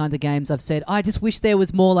reviewed those kinds of games, I've said, I just wish there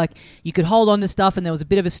was more, like you could hold on to stuff and there was a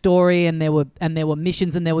bit of a story and there were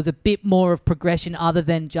missions and there was a bit more of progression other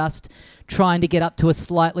than just trying to get up to a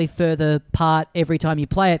slightly further part every time you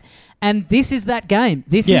play it. And this is that game.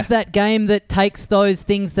 This is that game that takes those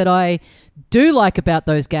things that I do like about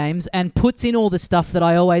those games and puts in all the stuff that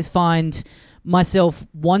I always find myself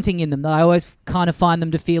wanting in them, that I always kind of find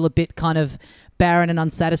them to feel a bit kind of barren and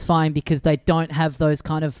unsatisfying because they don't have those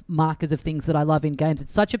kind of markers of things that I love in games.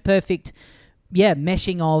 It's such a perfect,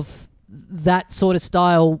 meshing of that sort of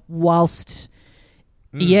style whilst...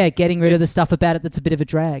 getting rid of the stuff about it that's a bit of a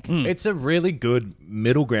drag. It's a really good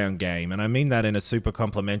middle ground game, and I mean that in a super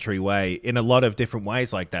complimentary way, in a lot of different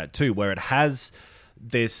ways like that too, where it has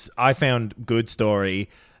this, I found, good story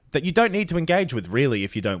that you don't need to engage with really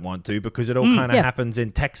if you don't want to, because it all kind of happens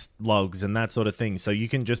in text logs and that sort of thing. So you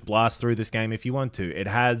can just blast through this game if you want to. It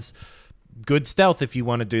has good stealth if you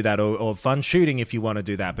want to do that, or fun shooting if you want to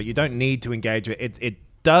do that, but you don't need to engage with it. It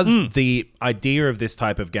does the idea of this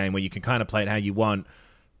type of game where you can kind of play it how you want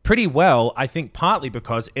pretty well, I think partly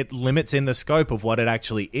because it limits in the scope of what it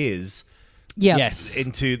actually is. Yeah. Yes.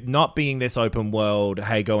 Into not being this open world,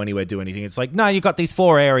 hey, go anywhere, do anything. It's like, no, you got these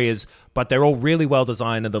 4 areas, but they're all really well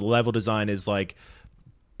designed and the level design is like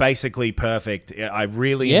basically perfect. I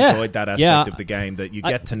really enjoyed that aspect of the game, that you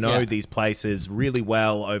get to know these places really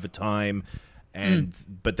well over time, and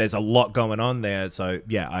but there's a lot going on there. So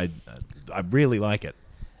I really like it.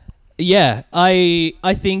 Yeah, I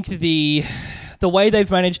think the way they've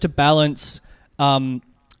managed to balance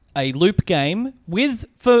a loop game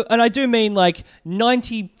and I do mean like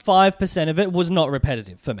 95% of it was not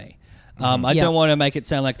repetitive for me. I don't want to make it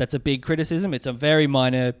sound like that's a big criticism. It's a very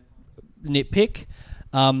minor nitpick.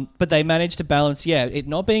 But they managed to balance, it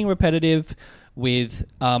not being repetitive with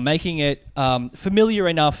making it familiar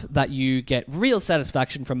enough that you get real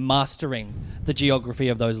satisfaction from mastering the geography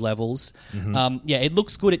of those levels. It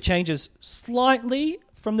looks good. It changes slightly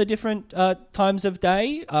from the different times of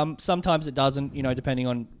day. Sometimes it doesn't, depending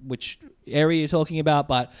on which area you're talking about,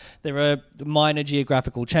 but there are minor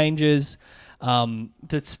geographical changes.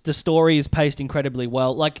 The story is paced incredibly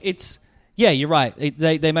well. Like, it's... Yeah, you're right.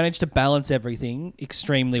 They managed to balance everything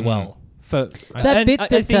extremely well. I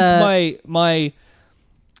think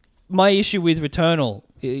my issue with Returnal,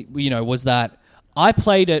 was that I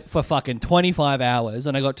played it for fucking 25 hours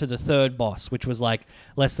and I got to the third boss, which was like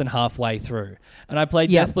less than halfway through. And I played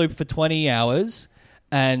Deathloop for 20 hours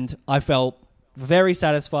and I felt very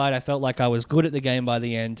satisfied. I felt like I was good at the game by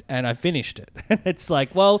the end and I finished it. It's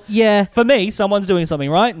like, well, for me, someone's doing something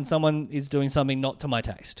right and someone is doing something not to my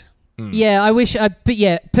taste. Yeah, I wish. But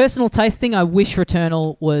yeah, personal taste thing. I wish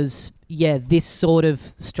Returnal was this sort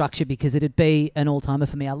of structure because it'd be an all-timer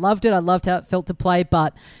for me. I loved it. I loved how it felt to play,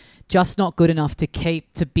 but just not good enough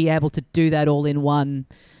to be able to do that all in one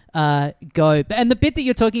go. And the bit that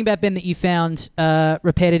you're talking about, Ben, that you found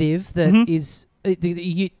repetitive, that is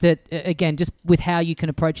again, just with how you can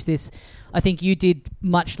approach this, I think you did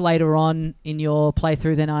much later on in your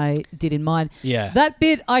playthrough than I did in mine. Yeah. That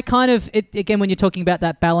bit, I kind of, again, when you're talking about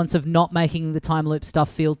that balance of not making the time loop stuff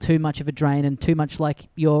feel too much of a drain and too much like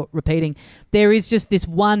you're repeating, there is just this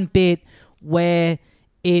one bit where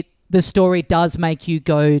the story does make you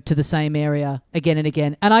go to the same area again and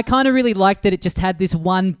again. And I kind of really liked that it just had this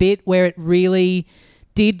one bit where it really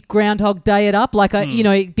did Groundhog Day it up. Like,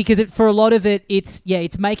 because for a lot of it,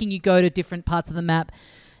 it's making you go to different parts of the map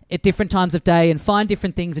at different times of day and find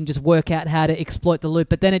different things and just work out how to exploit the loop.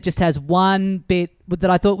 But then it just has one bit that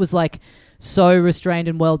I thought was like so restrained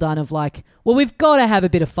and well done of like, well, we've got to have a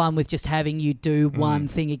bit of fun with just having you do one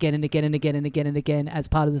thing again and again and again and again and again as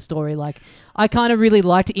part of the story. Like, I kind of really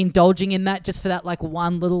liked indulging in that just for that like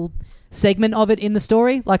one little segment of it in the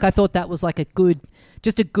story. Like, I thought that was like a good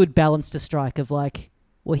balance to strike of like,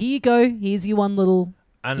 well, here you go. Here's your one little...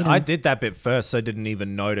 And I did that bit first, so I didn't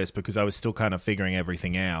even notice because I was still kind of figuring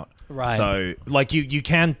everything out. Right. So, like, you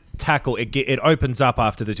can tackle... It opens up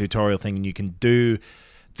after the tutorial thing, and you can do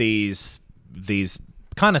these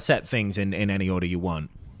kind of set things in any order you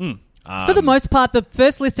want. For the most part, the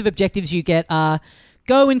first list of objectives you get are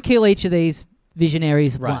go and kill each of these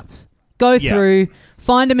visionaries once. Go through,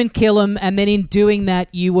 find them and kill them, and then in doing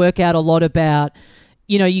that, you work out a lot about...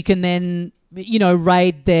 you can then...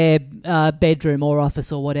 raid their bedroom or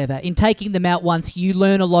office or whatever. In taking them out once, you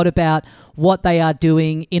learn a lot about what they are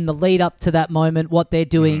doing in the lead up to that moment, what they're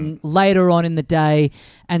doing later on in the day.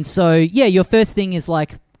 And so, your first thing is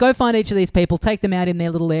like, go find each of these people, take them out in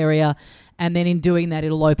their little area, and then in doing that,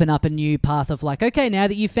 it'll open up a new path of like, okay, now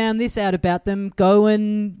that you found this out about them, go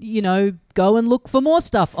and look for more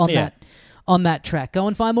stuff on that track. Go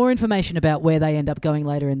and find more information about where they end up going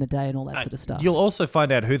later in the day and all that sort of stuff. You'll also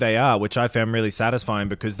find out who they are, which I found really satisfying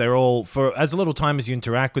because they're all, for as little time as you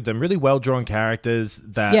interact with them, really well-drawn characters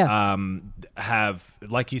that have,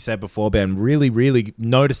 like you said before, Ben, really, really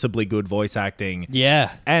noticeably good voice acting.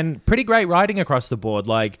 Yeah. And pretty great writing across the board.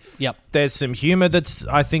 Like, there's some humor that's,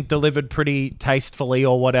 I think, delivered pretty tastefully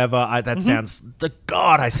or whatever. Sounds...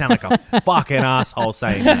 God, I sound like a fucking asshole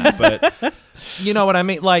saying that. But you know what I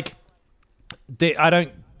mean? Like... I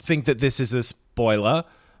don't think that this is a spoiler,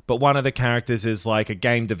 but one of the characters is like a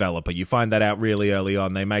game developer. You find that out really early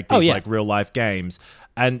on. They make these like real life games,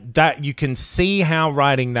 and that you can see how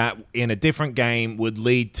writing that in a different game would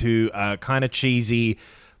lead to a kind of cheesy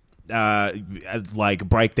like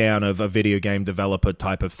breakdown of a video game developer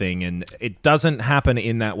type of thing, and it doesn't happen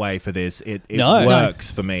in that way for this. It works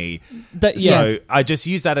for me. So I just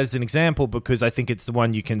use that as an example because I think it's the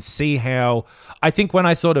one you can see how... I think when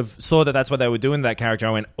I sort of saw that that's what they were doing to that character,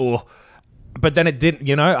 I went, oh... But then it didn't,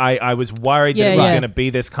 I was worried that it was going to be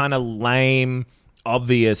this kind of lame...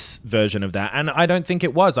 obvious version of that, and I don't think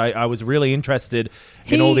it was. I was really interested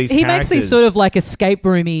in all these characters. He makes these sort of like escape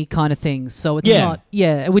roomy kind of things, so it's not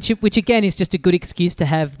which again is just a good excuse to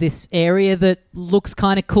have this area that looks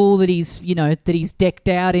kind of cool, that he's decked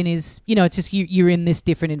out in his, it's just you're in this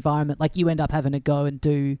different environment, like you end up having to go and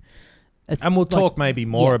do and we'll talk maybe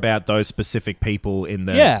more about those specific people in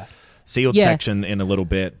the sealed section in a little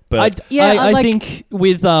bit, but I think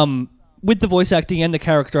with the voice acting and the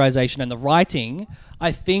characterization and the writing,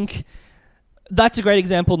 I think that's a great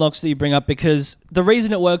example, Knox, that you bring up, because the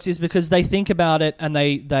reason it works is because they think about it and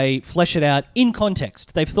they flesh it out in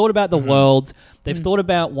context. They've thought about the world. They've thought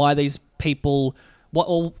about why these people,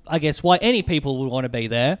 why any people would want to be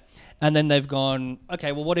there. And then they've gone,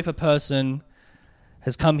 okay, well, what if a person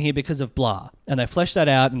has come here because of blah? And they flesh that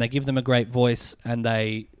out and they give them a great voice and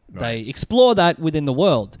they explore that within the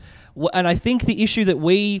world. And I think the issue that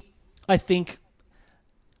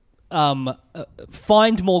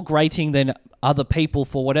find more grating than other people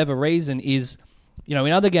for whatever reason is,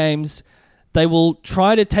 in other games, they will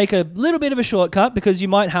try to take a little bit of a shortcut because you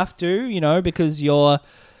might have to, because your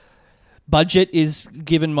budget is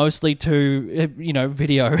given mostly to,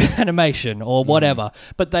 video animation or whatever.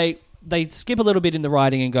 But they skip a little bit in the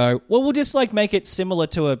writing and go, well, we'll just like make it similar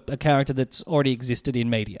to a character that's already existed in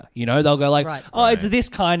media. They'll go like, it's this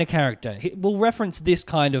kind of character. We'll reference this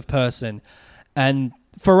kind of person. And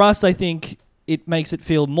for us, I think it makes it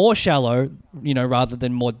feel more shallow, rather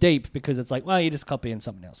than more deep, because it's like, well, you're just copying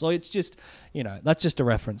something else. Or it's just, that's just a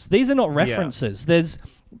reference. These are not references. There's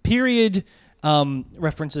period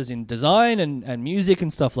references in design and music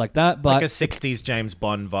and stuff like that. But like a 60s James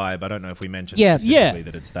Bond vibe. I don't know if we mentioned Yeah. specifically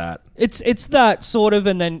that it's that. It's that sort of,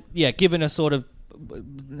 and then given a sort of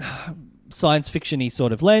science fiction-y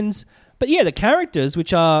sort of lens. But the characters,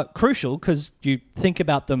 which are crucial because you think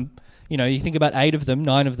about them, you think about 8 of them,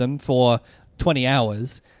 9 of them for 20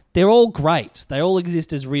 hours. They're all great. They all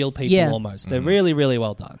exist as real people almost. They're really, really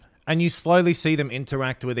well done. And you slowly see them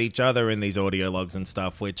interact with each other in these audio logs and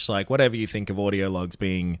stuff, which, like, whatever you think of audio logs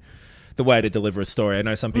being the way to deliver a story, I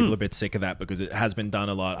know some people are a bit sick of that because it has been done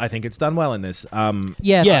a lot. I think it's done well in this. And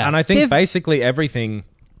I think basically everything,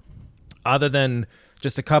 other than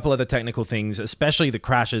just a couple of the technical things, especially the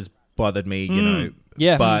crashes bothered me,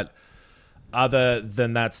 But other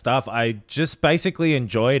than that stuff, I just basically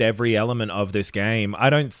enjoyed every element of this game. I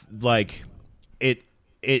don't like it.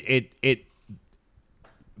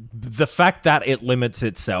 The fact that it limits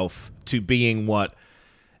itself to being what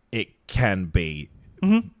it can be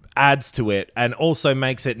adds to it, and also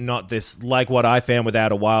makes it not this, like what I found with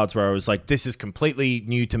Outer Wilds, where I was like, this is completely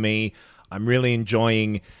new to me. I'm really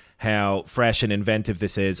enjoying how fresh and inventive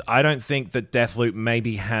this is. I don't think that Deathloop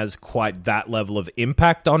maybe has quite that level of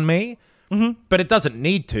impact on me, but it doesn't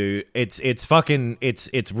need to.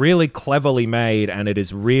 It's really cleverly made, and it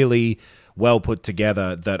is really well put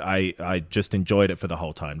together that I just enjoyed it for the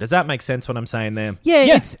whole time. Does that make sense what I'm saying there?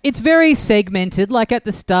 Yeah. It's very segmented. Like at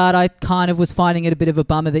the start, I kind of was finding it a bit of a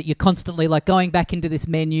bummer that you're constantly like going back into this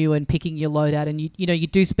menu and picking your loadout, and you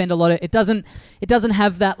do spend a lot of it doesn't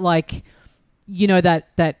have that like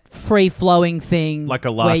that free flowing thing, like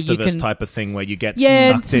a Last of Us type of thing where you get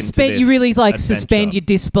sucked into this you really like adventure. Suspend your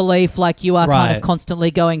disbelief, like you are kind of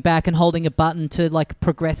constantly going back and holding a button to like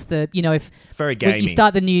progress the if very gamey. You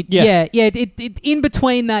start the new it in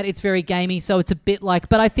between that it's very gamey, so it's a bit like,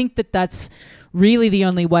 but I think that's really the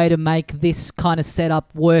only way to make this kind of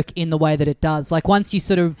setup work in the way that it does. Like once you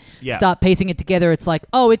sort of start piecing it together, it's like,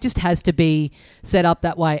 oh, it just has to be set up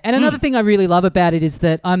that way. And another thing I really love about it is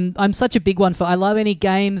that I'm such a big one for, I love any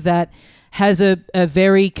game that has a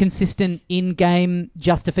very consistent in-game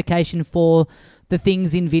justification for the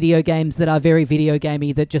things in video games that are very video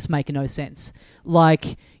gamey that just make no sense.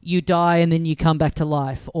 Like you die and then you come back to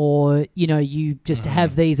life, or you just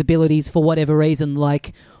have these abilities for whatever reason,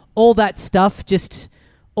 like all that stuff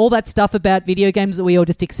about video games that we all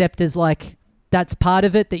just accept as like that's part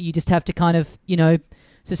of it, that you just have to kind of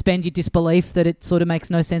suspend your disbelief that it sort of makes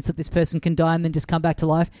no sense that this person can die and then just come back to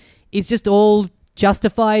life, is just all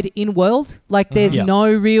justified in world. Like there's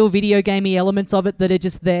no real video gamey elements of it that are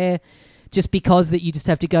just there just because that you just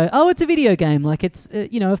have to go, oh, it's a video game, like it's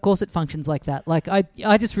of course it functions like that. Like I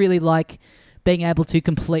just really like being able to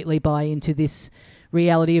completely buy into this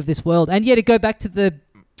reality of this world. And to go back to the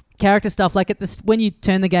character stuff, like when you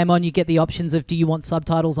turn the game on, you get the options of do you want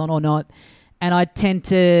subtitles on or not, and I tend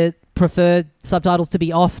to prefer subtitles to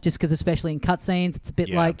be off, just because especially in cutscenes it's a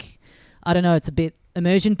bit like, I don't know, it's a bit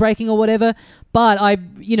immersion breaking or whatever. But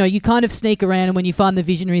you kind of sneak around, and when you find the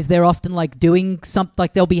visionaries, they're often like doing something,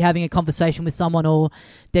 like they'll be having a conversation with someone or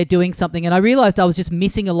they're doing something, and I realized I was just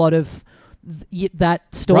missing a lot of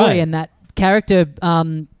that story and that character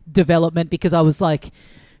development because I was like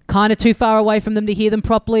kind of too far away from them to hear them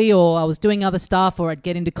properly, or I was doing other stuff, or I'd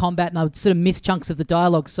get into combat and I would sort of miss chunks of the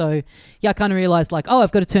dialogue. So I kind of realized like, oh,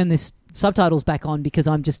 I've got to turn this subtitles back on because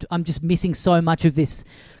I'm just missing so much of this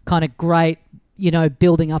kind of great,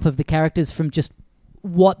 building up of the characters from just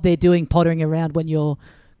what they're doing, pottering around when you're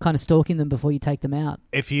kind of stalking them before you take them out.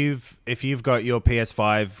 If you've got your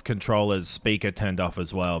PS5 controller's speaker turned off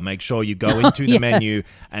as well, make sure you go into the menu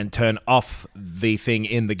and turn off the thing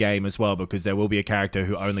in the game as well, because there will be a character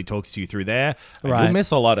who only talks to you through there. Right. You'll miss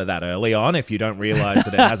a lot of that early on if you don't realize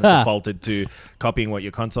that it hasn't defaulted to copying what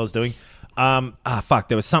your console's doing. There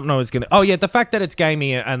was something I was gonna. Oh yeah, the fact that it's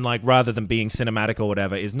gamey and like rather than being cinematic or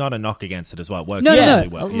whatever is not a knock against it as well. It works really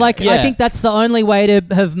well. Like I think that's the only way to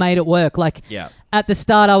have made it work. Like at the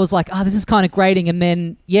start, I was like, this is kind of grating, and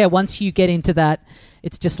then once you get into that,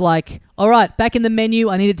 it's just like, all right, back in the menu.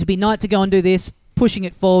 I needed to be night to go and do this. Pushing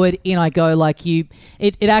it forward, in I go. Like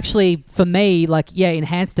it actually for me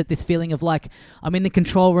enhanced it. This feeling of like I'm in the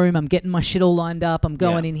control room, I'm getting my shit all lined up, I'm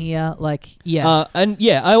going in here. Like I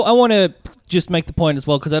want to just make the point as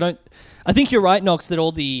well, because I think you're right, Knox, that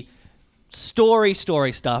all the story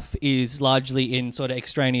stuff is largely in sort of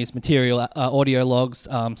extraneous material, audio logs,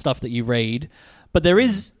 stuff that you read, but there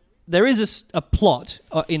is a plot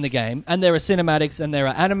in the game, and there are cinematics, and there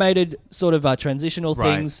are animated sort of transitional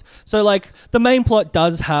things. So, like, the main plot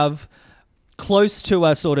does have close to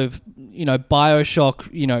a sort of,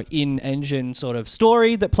 BioShock, in-engine sort of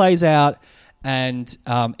story that plays out, And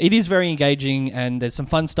it is very engaging, and there's some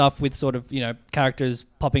fun stuff with sort of, characters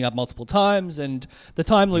popping up multiple times, and the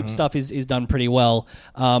time loop stuff is done pretty well.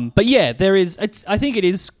 But yeah, I think it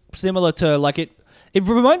is similar to, like, it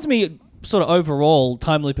reminds me sort of overall,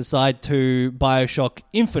 time loop aside, to BioShock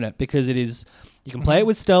Infinite, because it is... You can play it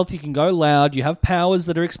with stealth, you can go loud, you have powers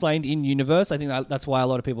that are explained in universe. I think that's why a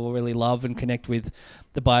lot of people really love and connect with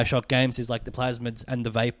the BioShock games, is like the plasmids and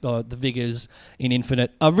the vigors in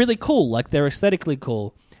Infinite are really cool. Like, they're aesthetically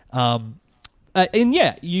cool. And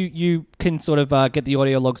yeah, you can sort of get the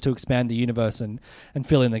audio logs to expand the universe and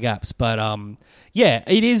fill in the gaps. But yeah,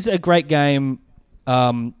 it is a great game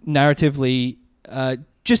narratively,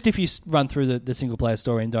 just if you run through the single-player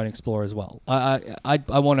story and don't explore as well. I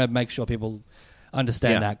want to make sure people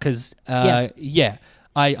understand that, because I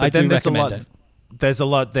do recommend it. There's a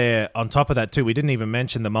lot there on top of that too. We didn't even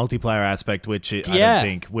mention the multiplayer aspect, which I don't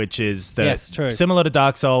think, which is similar to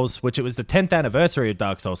Dark Souls, which it was the 10th anniversary of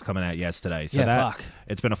Dark Souls coming out yesterday. So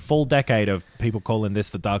it's been a full decade of people calling this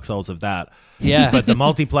the Dark Souls of that. Yeah. But the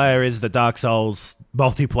multiplayer is the Dark Souls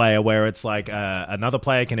multiplayer, where it's like another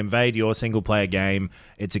player can invade your single player game.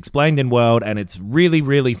 It's explained in world, and it's really,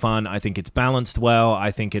 really fun. I think it's balanced well.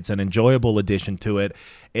 I think it's an enjoyable addition to it.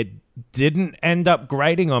 It didn't end up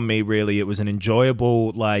grating on me, really. It was an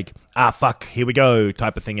enjoyable, like, fuck, here we go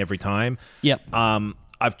type of thing every time. Yep.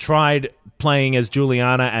 I've tried playing as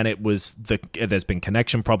Juliana, and there's been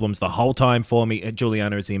connection problems the whole time for me.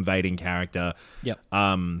 Juliana is the invading character. Yep.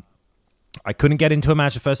 I couldn't get into a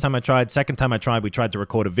match the first time I tried. Second time I tried, we tried to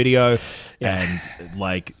record a video, and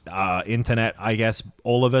like internet, I guess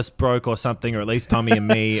all of us broke or something, or at least Tommy and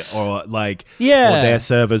me, or like or their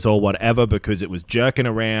servers or whatever, because it was jerking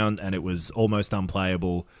around and it was almost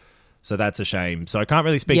unplayable. So that's a shame. So I can't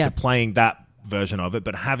really speak to playing that version of it,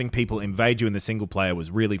 but having people invade you in the single player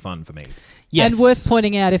was really fun for me. Yes. And worth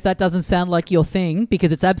pointing out, if that doesn't sound like your thing,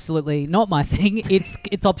 because it's absolutely not my thing,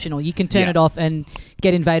 it's optional. You can turn it off and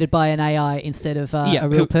get invaded by an AI instead of a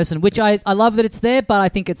real person, which I love that it's there, but I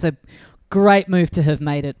think it's a great move to have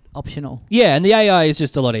made it optional. Yeah, and the AI is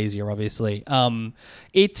just a lot easier, obviously.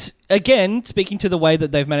 It's, again, speaking to the way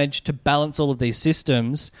that they've managed to balance all of these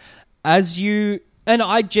systems, and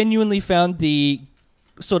I genuinely found the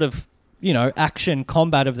sort of, action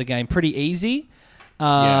combat of the game pretty easy.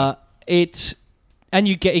 It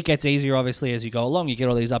gets easier, obviously, as you go along. You get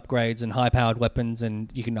all these upgrades and high-powered weapons,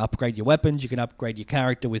 and you can upgrade your weapons. You can upgrade your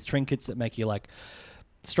character with trinkets that make you like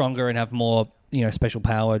stronger and have more, special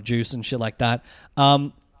power, juice, and shit like that.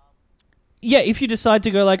 If you decide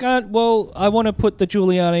to go like, I want to put the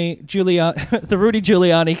the Rudy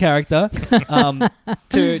Giuliani character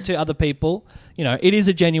to other people. It is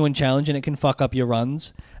a genuine challenge, and it can fuck up your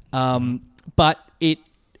runs. But it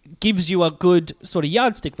gives you a good sort of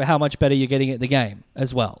yardstick for how much better you're getting at the game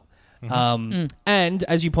as well. And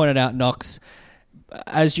as you pointed out, Knox,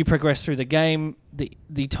 as you progress through the game,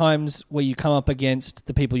 the times where you come up against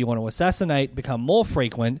the people you want to assassinate become more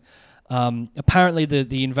frequent. Apparently,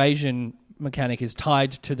 the invasion mechanic is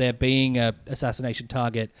tied to there being a assassination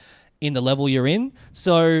target in the level you're in,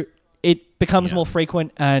 so it becomes more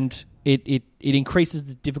frequent, and it increases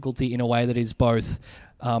the difficulty in a way that is both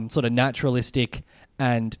sort of naturalistic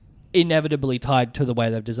and inevitably tied to the way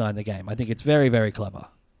they've designed the game. I think it's very, very clever.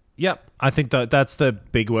 Yep. I think that's the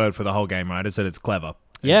big word for the whole game, right? Is that it's clever.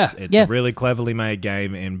 Yeah. It's a really cleverly made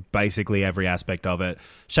game in basically every aspect of it.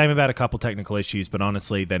 Shame about a couple technical issues, but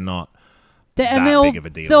honestly, they're not that big of a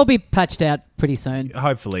deal. They'll be patched out pretty soon.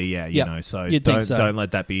 Hopefully, so don't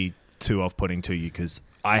let that be too off-putting to you, because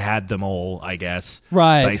I had them all, I guess,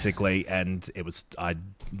 basically, and I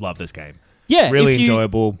love this game. Yeah. Really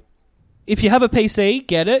enjoyable. If you have a PC,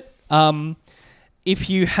 get it. If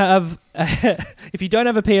you if you don't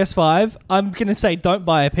have a PS5, I'm going to say don't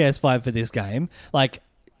buy a PS5 for this game. Like,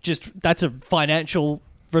 that's a financial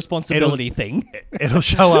responsibility thing. It'll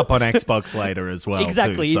show up on Xbox later as well.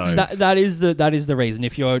 Exactly. Too, so. That is the reason.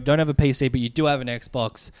 If you don't have a PC but you do have an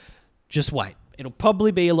Xbox, just wait. It'll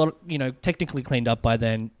probably be a lot, technically cleaned up by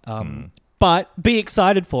then. But be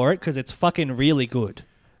excited for it, because it's fucking really good.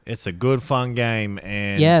 It's a good, fun game,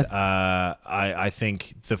 and I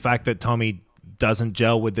think the fact that Tommy doesn't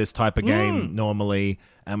gel with this type of game normally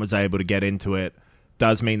and was able to get into it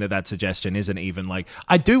does mean that suggestion isn't even like...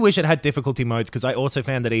 I do wish it had difficulty modes, because I also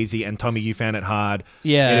found it easy, and Tommy, you found it hard.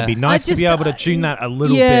 Yeah. It'd be nice to be able to tune that a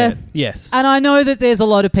little bit. Yes. And I know that there's a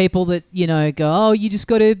lot of people that, go, you just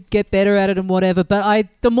got to get better at it and whatever, but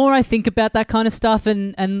the more I think about that kind of stuff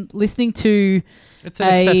and listening to... It's an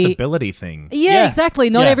accessibility thing. Yeah,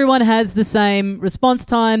 exactly. Not everyone has the same response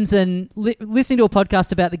times, and listening to a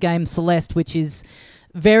podcast about the game Celeste, which is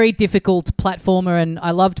very difficult platformer, and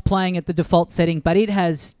I loved playing at the default setting, but it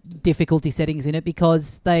has difficulty settings in it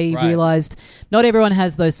because they realized not everyone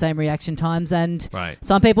has those same reaction times, and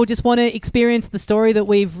some people just want to experience the story that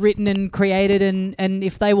we've written and created, and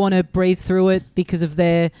if they want to breeze through it because of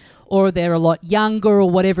they're a lot younger or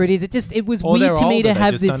whatever it is, it was weird to me to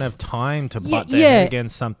have just this. Don't have time to butt their head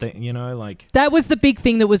against something, like that was the big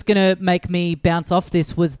thing that was going to make me bounce off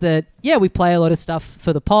this, was that we play a lot of stuff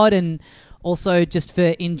for the pod and also just for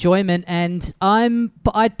enjoyment, and I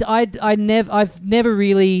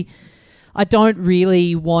don't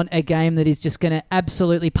really want a game that is just going to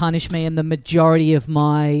absolutely punish me, and the majority of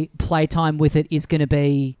my playtime with it is going to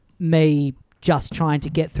be me just trying to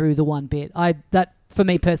get through the one bit. That for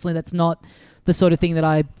me personally, that's not the sort of thing that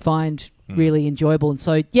I find really enjoyable. And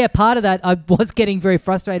so, part of that, I was getting very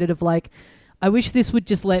frustrated of like, I wish this would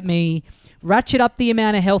just let me ratchet up the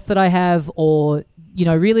amount of health that I have, or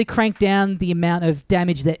really crank down the amount of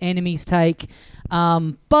damage that enemies take.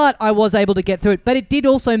 But I was able to get through it. But it did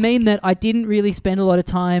also mean that I didn't really spend a lot of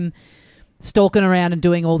time stalking around and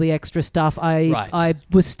doing all the extra stuff. I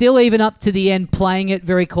was still even up to the end playing it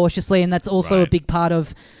very cautiously, and that's also a big part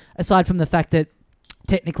of, aside from the fact that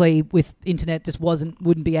technically with internet just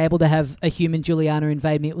wouldn't be able to have a human Juliana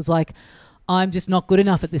invade me. It was like, I'm just not good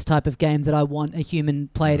enough at this type of game that I want a human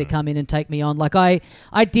player to come in and take me on. Like I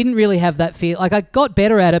didn't really have that feel. Like I got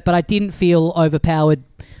better at it, but I didn't feel overpowered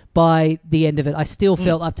by the end of it. I still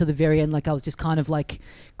felt up to the very end like I was just kind of like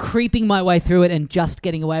creeping my way through it and just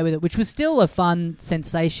getting away with it, which was still a fun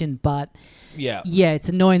sensation. But it's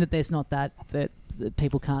annoying that there's not that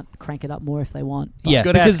people can't crank it up more if they want. But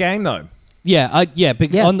good ass game though.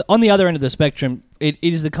 On the other end of the spectrum, it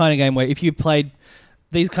is the kind of game where if you played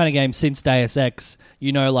these kind of games since Deus Ex,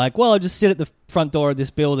 I'll just sit at the front door of this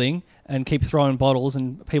building and keep throwing bottles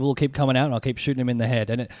and people will keep coming out and I'll keep shooting them in the head.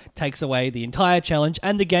 And it takes away the entire challenge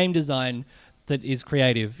and the game design that is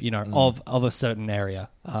creative, of a certain area.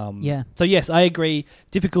 So yes, I agree.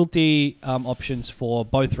 Difficulty options for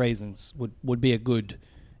both reasons would be a good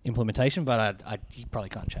implementation, but you probably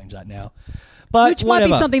can't change that now. But which might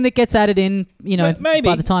be something that gets added in, maybe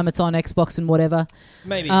by the time it's on Xbox and whatever.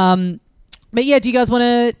 Maybe. But do you guys want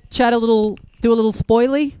to do a little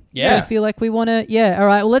spoily? Yeah. I feel like we want to. Yeah. All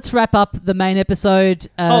right. Well, let's wrap up the main episode.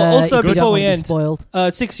 Also, before we end, spoiled.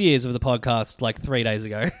 6 years of the podcast, like 3 days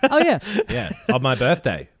ago. Oh yeah. Yeah. On my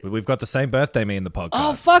birthday, we've got the same birthday, me and the podcast.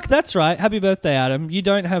 Oh fuck, that's right. Happy birthday, Adam. You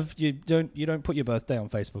don't put your birthday on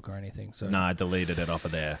Facebook or anything. So no, I deleted it off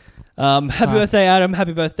of there. Happy birthday, Adam.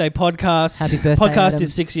 Happy birthday, podcast. Happy birthday, podcast Adam.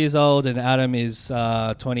 is 6 years old, and Adam is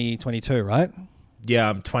 2022, right? Yeah,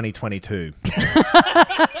 I'm 2022.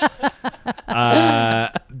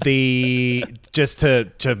 Just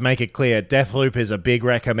to make it clear, Deathloop is a big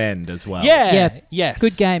recommend as well. Yeah. Yes.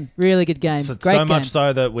 Good game. Really good game. So, Great game. much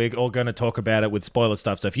so that we're all going to talk about it with spoiler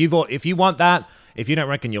stuff. So if you want that, if you don't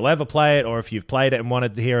reckon you'll ever play it, or if you've played it and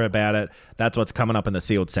wanted to hear about it, that's what's coming up in the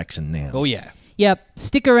sealed section now. Oh yeah. Yep,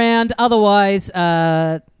 stick around. Otherwise,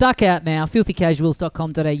 duck out now,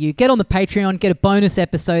 filthycasuals.com.au. Get on the Patreon, get a bonus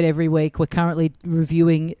episode every week. We're currently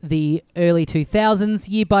reviewing the early 2000s,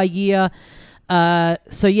 year by year.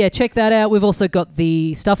 Check that out. We've also got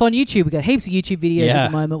the stuff on YouTube. We've got heaps of YouTube videos at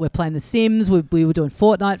the moment. We're playing The Sims. We were doing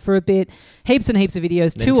Fortnite for a bit. Heaps and heaps of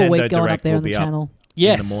videos, Nintendo 2 a week going Direct up there on the will be channel.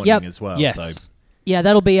 In the morning as well. Yes. So. Yeah,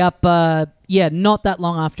 that'll be up, not that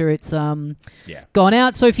long after it's gone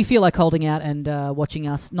out. So if you feel like holding out and watching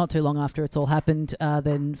us not too long after it's all happened,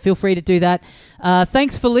 then feel free to do that.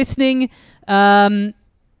 Thanks for listening. We'll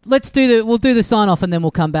do the sign-off and then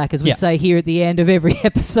we'll come back, as we say here at the end of every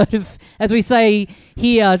episode of, as we say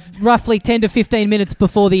here, roughly 10 to 15 minutes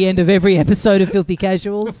before the end of every episode of Filthy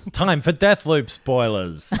Casuals. Time for Deathloop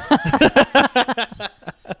spoilers.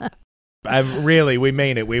 Really, we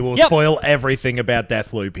mean it. We will spoil everything about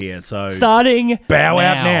Deathloop here. So starting bow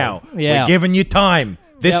out now. Yeah. We're giving you time.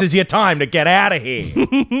 This is your time to get out of here.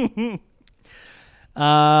 Good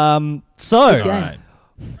game.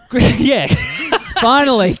 Yeah.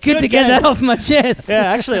 Finally, good to get that off my chest. Yeah,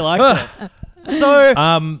 I actually like it. So,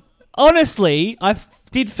 honestly, I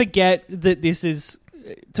did forget that this is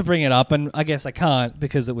to bring it up, and I guess I can't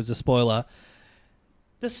because it was a spoiler.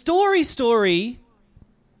 The story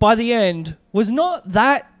by the end was not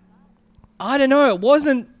that, I don't know, it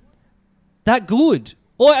wasn't that good.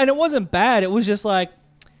 And it wasn't bad. It was just like,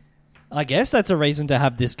 I guess that's a reason to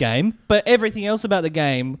have this game. But everything else about the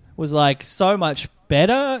game was like so much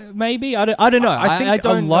better, maybe? I don't know. I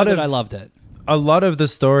don't know that I loved it. A lot of the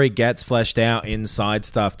story gets fleshed out in side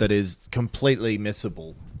stuff that is completely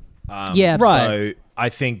missable. Yeah. Right. So I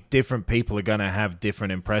think different people are going to have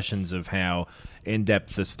different impressions of how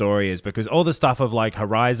in-depth the story is, because all the stuff of like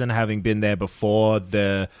Horizon having been there before,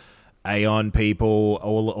 the Aeon people,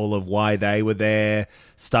 all of why they were there,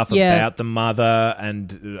 stuff about the mother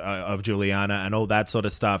and of Juliana and all that sort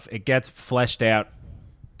of stuff, it gets fleshed out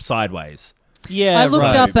sideways. Yeah, I looked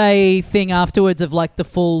right. up a thing afterwards of like the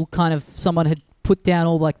full kind of, someone had put down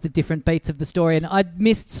all like the different beats of the story, and I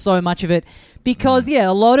missed so much of it because a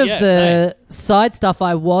lot of the side stuff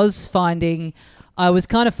I was finding, I was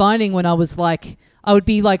kind of finding when I was like, I would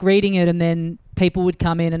be like reading it and then people would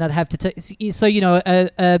come in and I'd have to so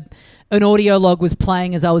an audio log was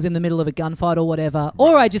playing as I was in the middle of a gunfight or whatever,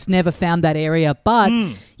 or I just never found that area. But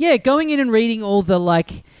going in and reading all the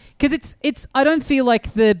like, because it's I don't feel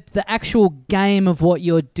like the actual game of what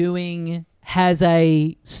you're doing has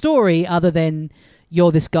a story other than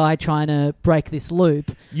you're this guy trying to break this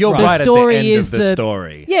loop. You're the right story at the end is of the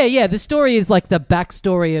story. Yeah, the story is like the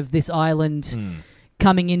backstory of this island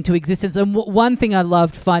coming into existence. And one thing I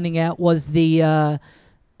loved finding out was the... I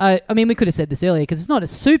mean, we could have said this earlier because it's not a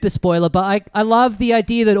super spoiler, but I love the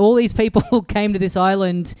idea that all these people came to this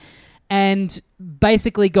island and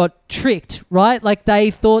basically got tricked, right? Like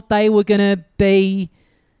they thought they were going to be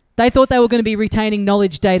retaining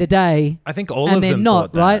knowledge day to day. I think all and of they're them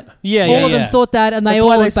not, thought that. right? Yeah, all of them thought that, and they That's all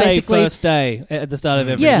why they basically say first day at the start of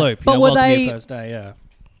every loop. But were welcome to they your first day? Yeah.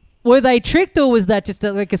 Were they tricked, or was that just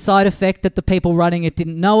like a side effect that the people running it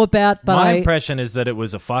didn't know about? But My impression is that it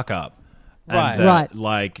was a fuck up. Right. And that, Right.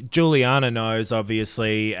 like, Juliana knows,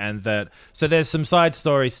 obviously, and that... So there's some side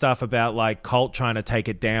story stuff about, like, Colt trying to take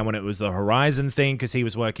it down when it was the Horizon thing because he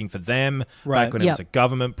was working for them back when it was a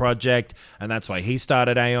government project, and that's why he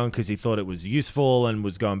started Aeon, because he thought it was useful and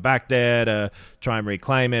was going back there to try and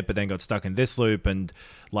reclaim it, but then got stuck in this loop. And,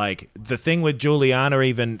 like, the thing with Juliana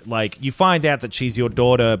even, like, you find out that she's your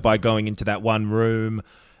daughter by going into that one room...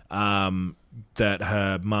 that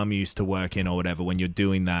her mum used to work in or whatever when you're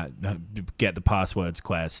doing that get the passwords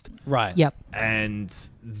quest. Right. Yep. And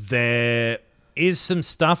there is some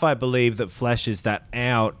stuff, I believe, that fleshes that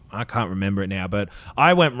out. I can't remember it now, but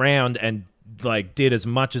I went round and like did as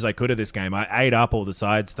much as I could of this game. I ate up all the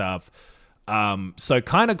side stuff. So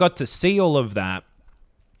kind of got to see all of that.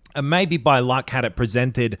 And maybe by luck had it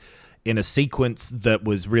presented in a sequence that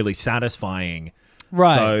was really satisfying.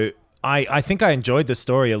 Right. So I think I enjoyed the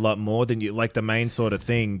story a lot more than you, like the main sort of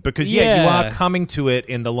thing. Because, you are coming to it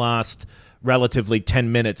in the last relatively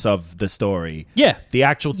 10 minutes of the story. Yeah. The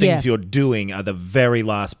actual things you're doing are the very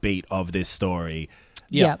last beat of this story.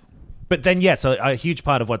 Yeah. But then, yes, a huge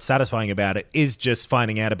part of what's satisfying about it is just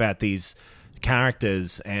finding out about these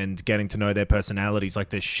characters and getting to know their personalities, like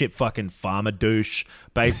this shit fucking farmer douche,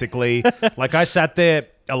 basically. Like, I sat there,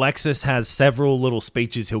 Alexis has several little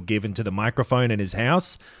speeches he'll give into the microphone in his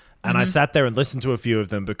house. And I sat there and listened to a few of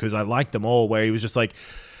them because I liked them all, where he was just like,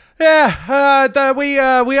 we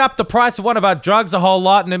upped the price of one of our drugs a whole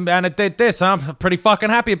lot and it did this. I'm pretty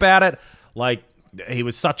fucking happy about it. Like, he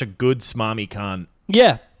was such a good smarmy cunt.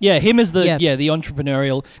 Yeah, him as the the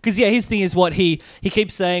entrepreneurial, because his thing is what he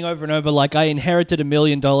keeps saying over and over, like, I inherited $1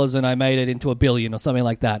 million and I made it into $1 billion or something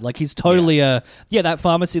like that. Like, he's totally that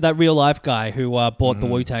pharmacy, that real life guy who bought the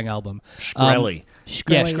Wu-Tang album. Shkreli.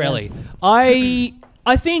 Shkreli.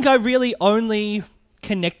 I think I really only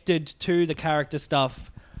connected to the character stuff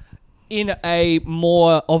in a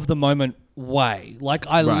more of the moment way. Like,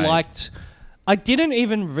 I didn't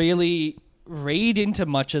even really read into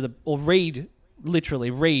much of read much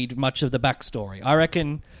of the backstory. I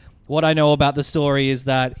reckon what I know about the story is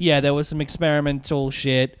that, there was some experimental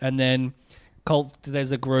shit, and then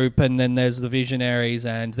there's a group, and then there's the visionaries,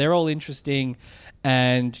 and they're all interesting,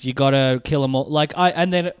 and you gotta kill them all.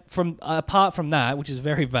 And then apart from that, which is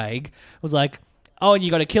very vague, was like, oh, and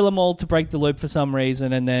you gotta kill them all to break the loop for some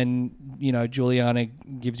reason, and then, Juliana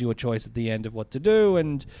gives you a choice at the end of what to do,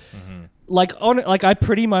 and I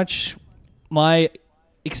pretty much, my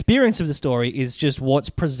experience of the story is just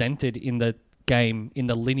what's presented in the game, in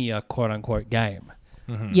the linear quote-unquote game.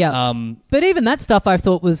 Yeah. But even that stuff I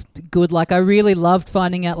thought was good. Like, I really loved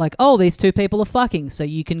finding out, like, oh, these two people are fucking, so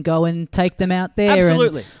you can go and take them out there.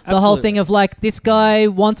 Absolutely. And the whole thing of, like, this guy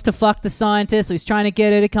wants to fuck the scientist, so he's trying to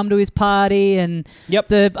get her to come to his party. And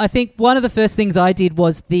I think one of the first things I did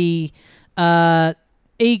was Igor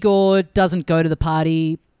doesn't go to the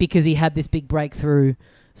party because he had this big breakthrough.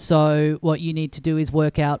 So what you need to do is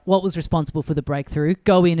work out what was responsible for the breakthrough,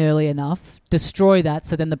 go in early enough, destroy that,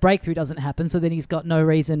 so then the breakthrough doesn't happen, so then he's got no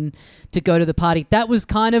reason to go to the party. That was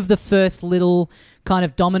kind of the first little kind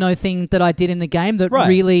of domino thing that I did in the game that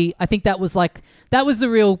really, I think that was the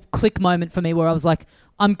real click moment for me where I was like,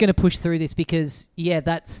 I'm going to push through this because,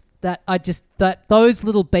 that's those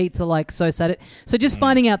little beats are like so sad. So just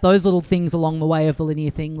finding out those little things along the way of the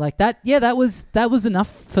linear thing like that, that was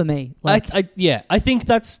enough for me. Like, I think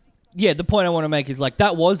that's the point I want to make is like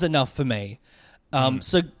that was enough for me.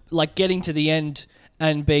 So like getting to the end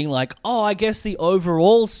and being like, oh, I guess the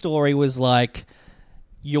overall story was like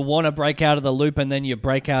you want to break out of the loop and then you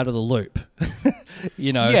break out of the loop.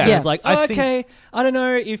 You know, Yeah. So it's like, I okay, I don't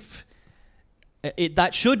know if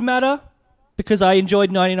that should matter because I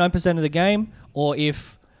enjoyed 99% of the game, or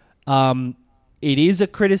if it is a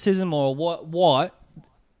criticism or what.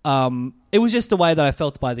 It was just the way that I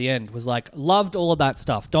felt by the end. Was like, loved all of that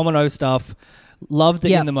stuff, Domino stuff, loved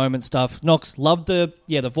the in the moment stuff. Nox loved the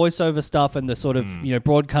voiceover stuff and the sort of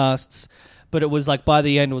broadcasts. But it was like by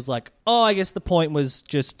the end, it was like, oh, I guess the point was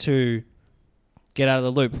just to get out of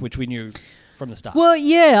the loop, which we knew from the start. well,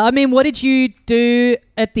 yeah. I mean, what did you do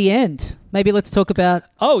at the end? Maybe let's talk about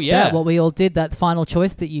that, what we all did, that final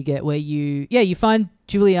choice that you get where you find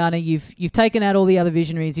Juliana, you've taken out all the other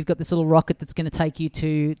visionaries, you've got this little rocket that's going to take you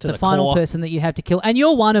to the final core person that you have to kill, and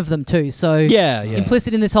you're one of them too. So yeah.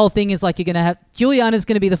 implicit in this whole thing is like you're going to have Juliana's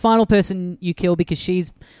going to be the final person you kill because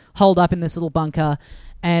she's holed up in this little bunker,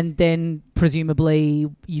 and then presumably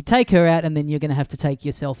you take her out and then you're going to have to take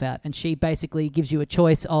yourself out, and she basically gives you a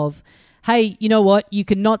choice of, hey, you know what? You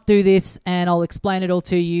can not do this, and I'll explain it all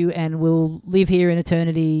to you, and we'll live here in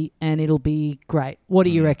eternity, and it'll be great. What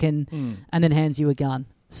do you reckon? And then hands you a gun.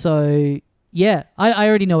 So, yeah, I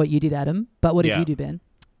already know what you did, Adam, but what did you do, Ben?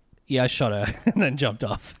 Yeah, I shot her and then jumped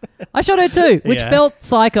off. I shot her too, which felt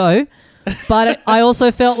psycho, but I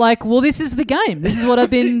also felt like, well, this is the game. This is what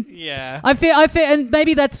I've been... Yeah. I feel, and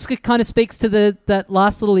maybe that's kind of speaks to that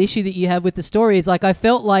last little issue that you have with the story, is like I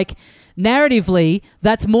felt like narratively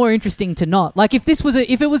that's more interesting to not. Like if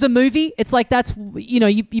it was a movie, it's like that's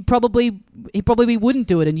he probably wouldn't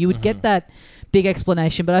do it and you would get that big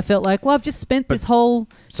explanation, but I felt like, well, I've just spent this whole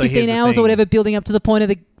 15 hours or whatever building up to the point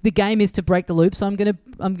of the game is to break the loop, so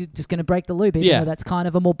I'm just gonna break the loop, even though that's kind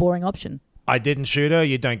of a more boring option. I didn't shoot her,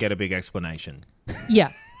 you don't get a big explanation.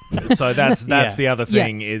 Yeah. So that's the other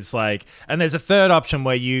thing is like, and there's a third option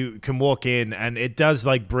where you can walk in and it does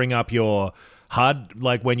like bring up your HUD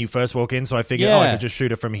like when you first walk in. So I figured, I could just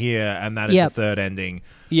shoot her from here, and that is the third ending.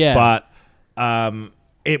 Yeah. But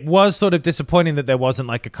it was sort of disappointing that there wasn't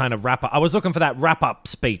like a kind of wrap up. I was looking for that wrap up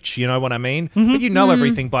speech, you know what I mean? Mm-hmm. But you know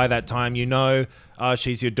everything by that time. You know,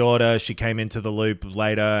 she's your daughter. She came into the loop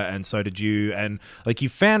later, and so did you. And like you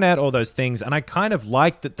found out all those things, and I kind of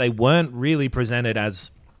liked that they weren't really presented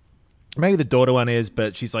as. Maybe the daughter one is,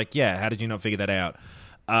 but she's like, yeah, how did you not figure that out?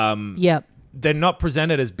 They're not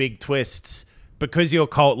presented as big twists because your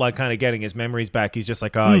Colt, like, kind of getting his memories back. He's just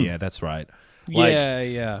like, oh, yeah, that's right. Like,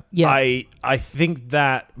 yeah. I think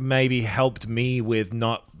that maybe helped me with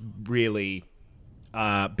not really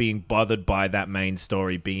being bothered by that main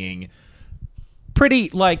story being pretty,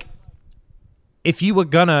 like, if you were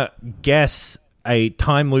gonna guess a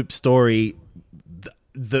time loop story,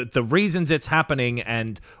 the reasons it's happening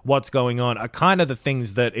and what's going on are kind of the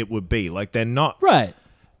things that it would be. Like, they're not... Right.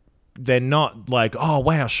 They're not like, oh,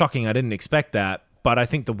 wow, shocking, I didn't expect that. But I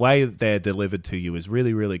think the way that they're delivered to you is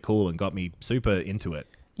really, really cool and got me super into it.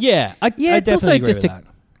 Yeah, I it's definitely also agree just with that.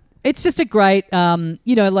 It's just a great,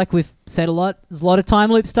 like we've said a lot, there's a lot of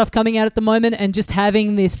time loop stuff coming out at the moment, and just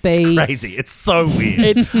having this be... It's crazy. It's so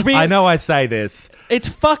weird. It's I know I say this. It's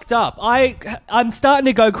fucked up. I'm starting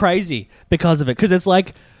to go crazy because of it, because it's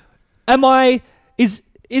like, is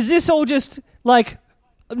this all just, like,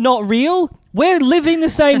 not real? We're living the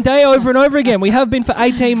same day over and over again. We have been for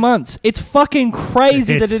 18 months. It's fucking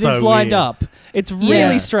crazy that it is so lined weird. up. It's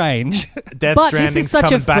really strange. Death But this Stranding's is such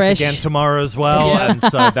coming a back fresh- again tomorrow as well, and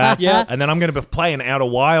so that. Yeah. And then I'm going to be playing Outer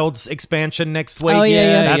Wilds expansion next week. Oh,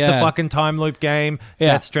 yeah. That's Yeah. a fucking time loop game.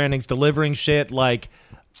 Yeah. Death Stranding's delivering shit. Like,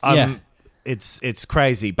 it's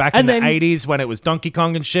crazy. Back And in then- the 80s when it was Donkey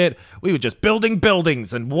Kong and shit, we were just building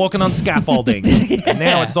buildings and walking on scaffolding. And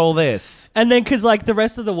now it's all this. And then, because, like, the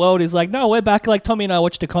rest of the world is like, no, we're back. Like, Tommy and I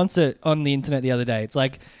watched a concert on the internet the other day. It's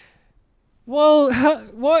like, well,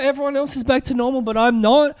 what? Everyone else is back to normal, but I'm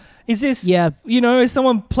not? Is this, is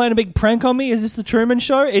someone playing a big prank on me? Is this the Truman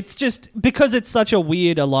Show? It's just, because it's such a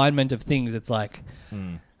weird alignment of things, it's like,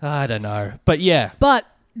 I don't know. But yeah. But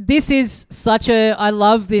this is I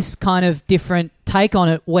love this kind of different take on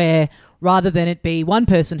it, where rather than it be one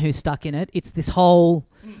person who's stuck in it, it's this whole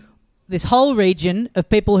region of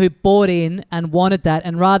people who bought in and wanted that,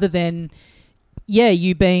 and rather than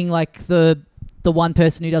you being like the one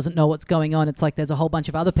person who doesn't know what's going on, it's like there's a whole bunch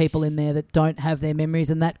of other people in there that don't have their memories,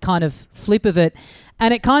 and that kind of flip of it.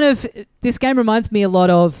 And it kind of, this game reminds me a lot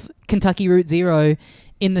of Kentucky Route Zero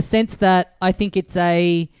in the sense that I think it's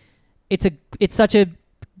it's such a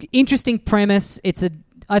interesting premise.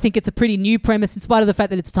 I think it's a pretty new premise, in spite of the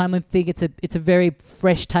fact that it's a time loop thing. It's a very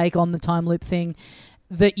fresh take on the time loop thing.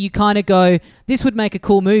 That you kind of go, this would make a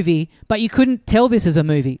cool movie, but you couldn't tell this as a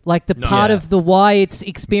movie. Like part of the why it's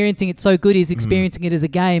experiencing it so good is experiencing it as a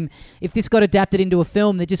game. If this got adapted into a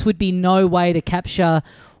film, there just would be no way to capture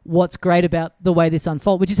what's great about the way this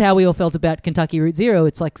unfolds, which is how we all felt about Kentucky Route Zero.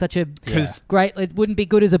 It's like such a great. It wouldn't be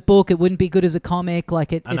good as a book. It wouldn't be good as a comic.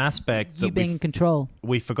 Like it's aspect you being in control.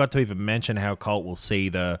 We forgot to even mention how Colt will see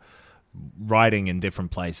the writing in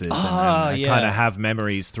different places and kind of have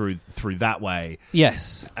memories through that way.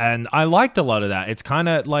 Yes. And I liked a lot of that. It's kind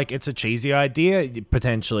of like, it's a cheesy idea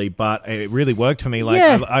potentially, but it really worked for me. Like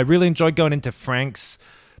I really enjoyed going into Frank's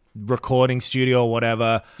recording studio or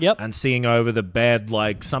whatever and seeing over the bed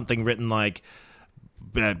like something written like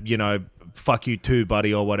fuck you too,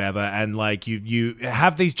 buddy, or whatever. And like you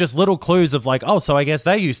have these just little clues of like, oh, so I guess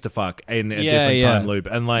they used to fuck in a different time loop.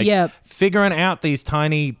 And like figuring out these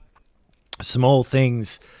tiny small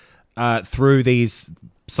things through these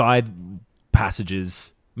side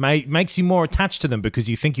passages makes you more attached to them because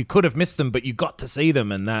you think you could have missed them, but you got to see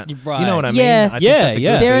them, and that you know what I mean? I think that's a good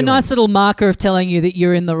They're feeling. a nice little marker of telling you that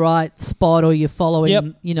you're in the right spot, or you're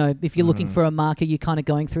following. You know, if you're looking for a marker, you're kind of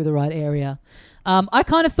going through the right area. I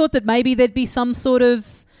kind of thought that maybe there'd be some sort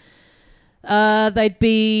of they'd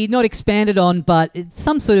be not expanded on, but it's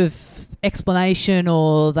some sort of explanation,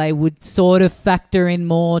 or they would sort of factor in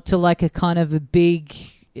more to like a kind of a big,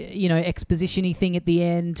 exposition-y thing at the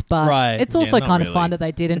end. But it's also kind of fun that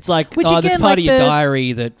they didn't. It's like, that's part of your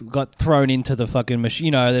diary that got thrown into the fucking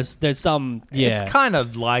machine. There's some. Yeah, it's kind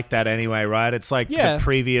of like that anyway, right? It's like the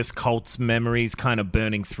previous cult's memories kind of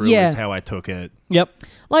burning through is how I took it. Yep.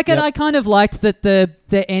 I kind of liked that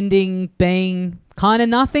the ending being kind of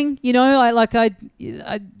nothing. You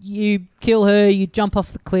kill her, you jump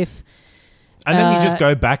off the cliff. And then you just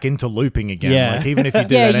go back into looping again. Yeah. Like, even if you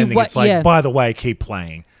do that ending, it's like, by the way, keep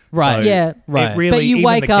playing. Right. So right. It really, but you even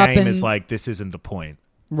wake the up game and is like, this isn't the point.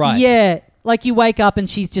 Right. Yeah. Like, you wake up and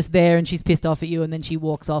she's just there and she's pissed off at you, and then she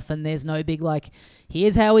walks off, and there's no big, like,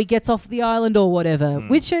 here's how he gets off the island or whatever.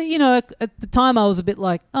 Which, at the time I was a bit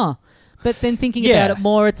like, oh. But then thinking about it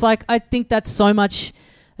more, it's like, I think that's so much...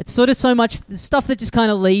 It's sort of so much stuff that just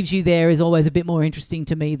kind of leaves you there is always a bit more interesting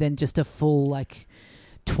to me than just a full, like...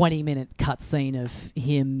 20-minute cutscene of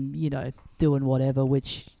him, doing whatever,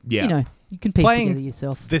 which, you can piece together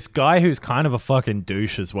yourself. This guy who's kind of a fucking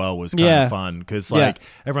douche as well was kind of fun because,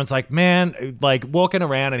 everyone's like, man, like walking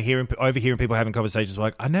around and overhearing people having conversations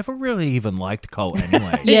like, I never really even liked Colt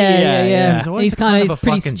anyway. He's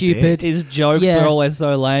pretty stupid. Dick. His jokes are always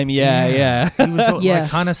so lame. He was like,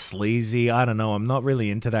 kind of sleazy. I don't know. I'm not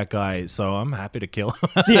really into that guy, so I'm happy to kill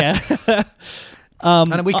him.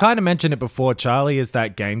 And we kind of mentioned it before. Charlie is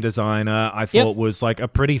that game designer. I thought was like a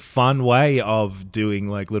pretty fun way of doing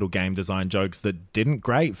like little game design jokes that didn't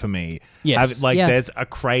grate for me. Yes. There's a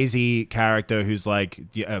crazy character who's like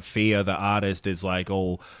Fia, the artist, is like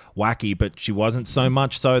all wacky, but she wasn't so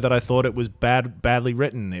much so that I thought it was badly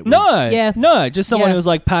written. It was, just someone who was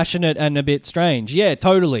like passionate and a bit strange. Yeah,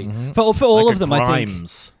 totally. For all like of them,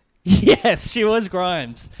 Grimes. I think. Yes, she was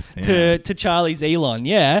Grimes to Charlie's Elon,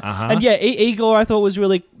 and Igor I thought was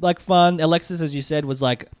really like fun. Alexis, as you said, was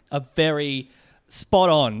like a very spot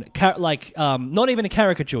on, not even a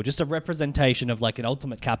caricature, just a representation of like an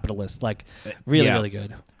ultimate capitalist, like really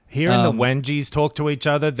good. Hearing the Wenjis talk to each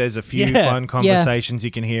other, there's a few fun conversations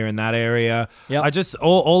you can hear in that area. I just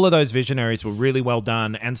all of those visionaries were really well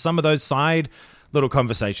done, and some of those side little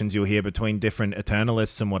conversations you'll hear between different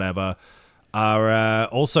Eternalists and whatever are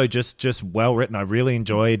also just well written. I really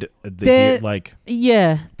enjoyed they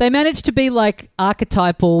managed to be like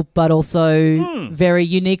archetypal but also very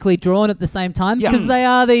uniquely drawn at the same time, because they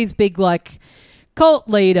are these big like cult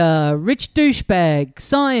leader, rich douchebag,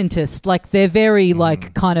 scientist. Like they're very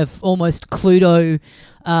like kind of almost Cluedo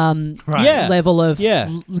level of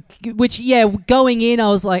which going in I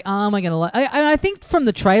was like, oh, am I gonna like? And I think from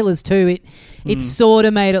the trailers too, it sort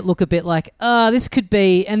of made it look a bit like, this could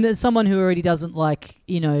be. And as someone who already doesn't like,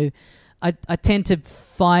 I tend to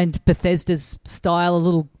find Bethesda's style a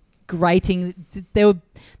little grating.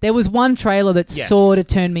 There was one trailer that sort of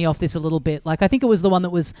turned me off this a little bit. Like I think it was the one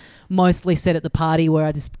that was mostly set at the party, where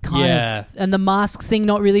I just kind of, and the masks thing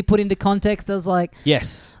not really put into context. I was like,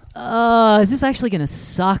 yes. Is this actually going to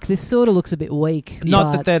suck? This sort of looks a bit weak.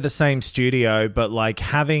 Not that they're the same studio, but like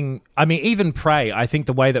even Prey, I think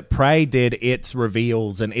the way that Prey did its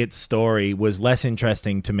reveals and its story was less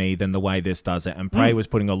interesting to me than the way this does it. And Prey was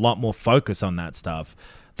putting a lot more focus on that stuff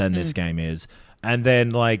than this game is. And then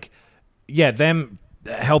them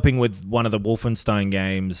helping with one of the Wolfenstein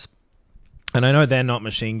games, and I know they're not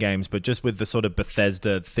Machine Games, but just with the sort of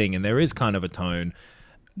Bethesda thing, and there is kind of a tone.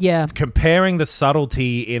 Yeah. Comparing the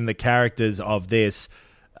subtlety in the characters of this,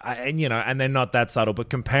 and they're not that subtle, but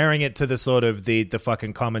comparing it to the sort of the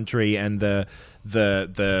fucking commentary and the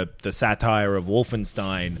satire of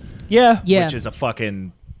Wolfenstein, Yeah. which is a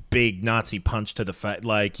fucking big Nazi punch to the face.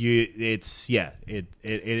 Like it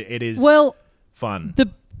is Well, fun.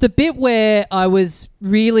 The bit where I was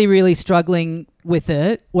really, really struggling with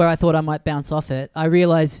it, where I thought I might bounce off it, I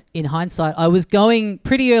realized in hindsight I was going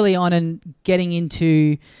pretty early on and getting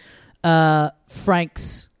into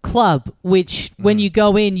Frank's club, which when you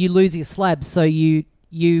go in, you lose your slabs, so you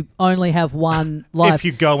only have one life. If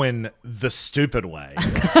you go in the stupid way,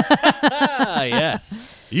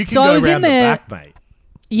 Yes. you can So I go was in around the there- back, mate.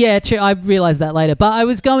 Yeah, true. I realized that later. But I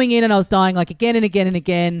was going in and I was dying like again and again and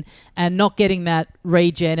again and not getting that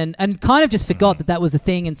regen and kind of just forgot that was a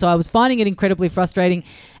thing. And so I was finding it incredibly frustrating.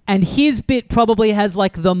 And his bit probably has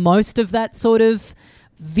like the most of that sort of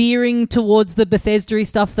veering towards the Bethesda-y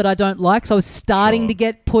stuff that I don't like. So I was starting to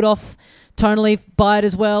get put off tonally by it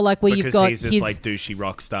as well. Like where Because you've got he's this like douchey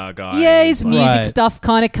rock star guy. yeah, his Like- music Right. stuff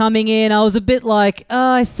kind of coming in. I was a bit like,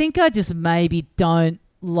 I think I just maybe don't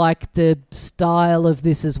like the style of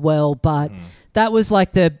this as well. But that was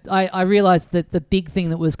like I realized that the big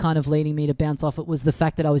thing that was kind of leading me to bounce off it was the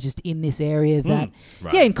fact that I was just in this area that,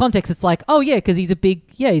 Right. yeah, in context, it's like, oh yeah, because he's a big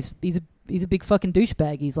he's a big fucking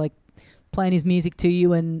douchebag. He's like playing his music to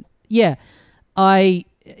you, and it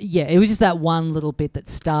was just that one little bit that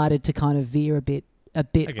started to kind of veer a bit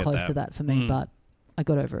get close that. to that for me, but I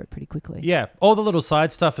got over it pretty quickly. Yeah, all the little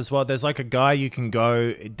side stuff as well. There's like a guy you can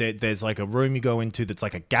go, there's like a room you go into that's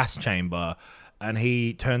like a gas chamber, and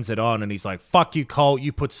he turns it on and he's like, fuck you, Colt,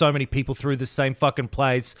 you put so many people through the same fucking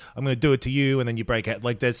place, I'm going to do it to you, and then you break it.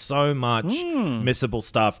 Like there's so much missable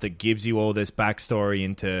stuff that gives you all this backstory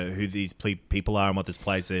into who these people are and what this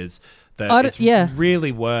place is, that it's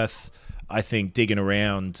really worth, I think, digging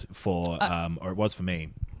around for, or it was for me.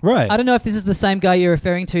 Right. I don't know if this is the same guy you're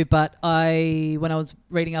referring to, but when I was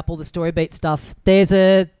reading up all the story beat stuff, there's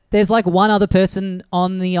like one other person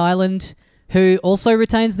on the island who also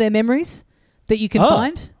retains their memories that you can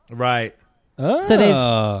find. Right. So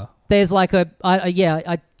there's like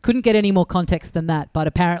I couldn't get any more context than that, but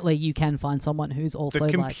apparently you can find someone who's also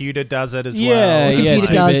The computer does it as Yeah, well. The yeah,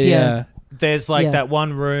 computer does, yeah. There's like Yeah. that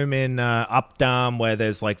one room in Updam where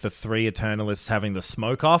there's like the three Eternalists having the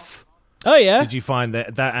smoke off. Oh, yeah. Did you find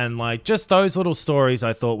that and like just those little stories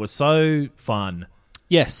I thought were so fun.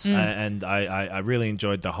 Yes. And I really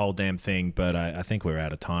enjoyed the whole damn thing, but I think we're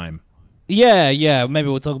out of time. Yeah. Maybe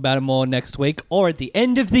we'll talk about it more next week or at the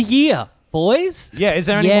end of the year, boys. Yeah, is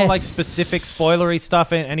there any more like Yes. specific spoilery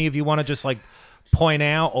stuff any of you want to just like point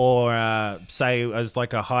out or say as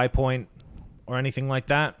like a high point or anything like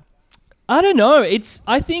that? I don't know.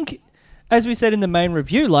 I think, as we said in the main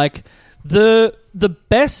review, like the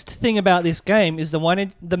best thing about this game is the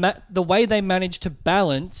way they manage to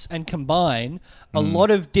balance and combine a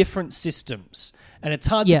lot of different systems, and it's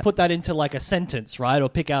hard to put that into like a sentence, right, or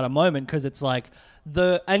pick out a moment because it's like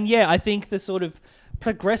I think the sort of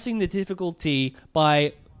progressing the difficulty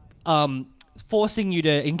by forcing you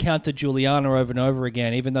to encounter Juliana over and over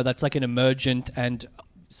again, even though that's like an emergent and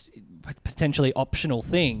potentially optional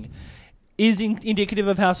thing, is indicative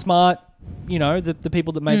of how smart, the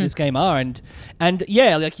people that made this game are. And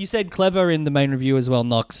yeah, like you said, clever in the main review as well,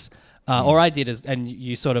 Knox. Or I did, and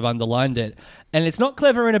you sort of underlined it. And it's not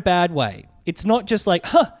clever in a bad way. It's not just like,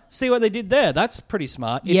 see what they did there. That's pretty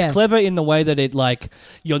smart. It's clever in the way that it, like,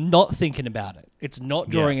 you're not thinking about it. It's not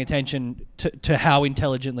drawing attention to how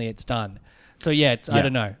intelligently it's done. So yeah, I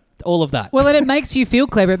don't know. All of that. Well, and it makes you feel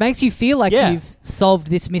clever. It makes you feel like you've solved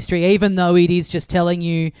this mystery, even though it is just telling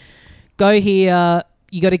you, go here,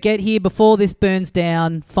 you got to get here before this burns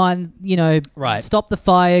down, find, stop the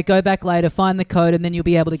fire, go back later, find the code, and then you'll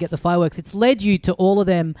be able to get the fireworks. It's led you to all of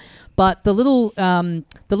them, but the little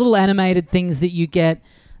animated things that you get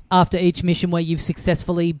after each mission where you've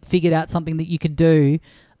successfully figured out something that you can do,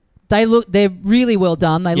 they're really well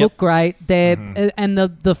done. They look great. And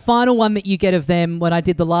the final one that you get of them, when I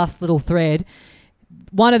did the last little thread,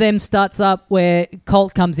 one of them starts up where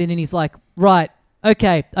Colt comes in and he's like, right,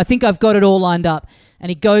 okay, I think I've got it all lined up. And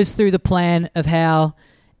he goes through the plan of how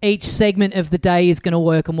each segment of the day is going to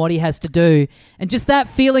work and what he has to do. And just that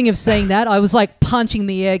feeling of seeing that, I was like punching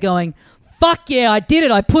the air going, fuck yeah, I did it.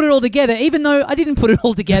 I put it all together, even though I didn't put it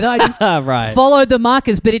all together. I just followed the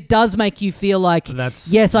markers, but it does make you feel like,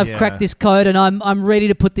 yes, I've cracked this code and I'm ready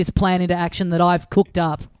to put this plan into action that I've cooked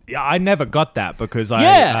up. Yeah, I never got that because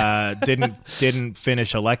I didn't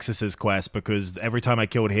finish Alexis's quest because every time I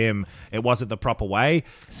killed him, it wasn't the proper way.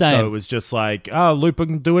 Same. So it was just like, oh, Lupin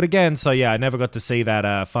can do it again. So yeah, I never got to see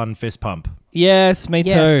that fun fist pump. Yes, me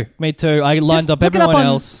too. Me too. I lined up everyone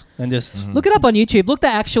else and just look it up on YouTube. Look the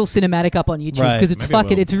actual cinematic up on YouTube because it's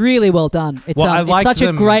it's really well done. It's it's such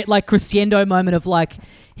a great like crescendo moment of like,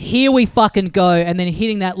 here we fucking go, and then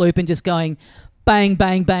hitting that loop and just going bang,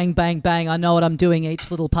 bang, bang, bang, bang. I know what I'm doing each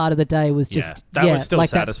little part of the day was just that was still like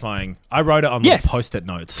satisfying. I wrote it on the Post-it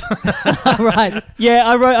notes. Right. Yeah,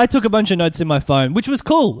 I took a bunch of notes in my phone, which was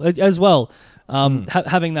cool as well.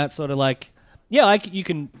 Having that sort of like, you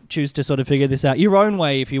can choose to sort of figure this out your own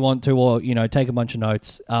way if you want to, or take a bunch of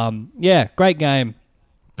notes. Great game.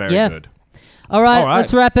 Very good. All right,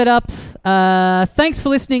 let's wrap it up. Thanks for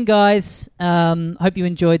listening, guys. Hope you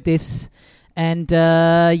enjoyed this. And,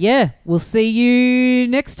 we'll see you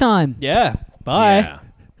next time. Yeah, bye. Yeah.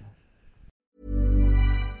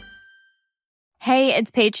 Hey,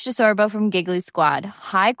 it's Paige DeSorbo from Giggly Squad.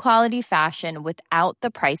 High quality fashion without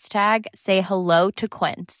the price tag. Say hello to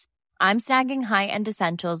Quince. I'm snagging high-end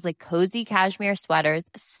essentials like cozy cashmere sweaters,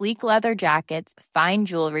 sleek leather jackets, fine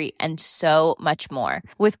jewelry, and so much more.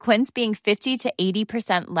 With Quince being 50 to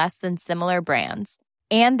 80% less than similar brands.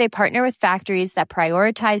 And they partner with factories that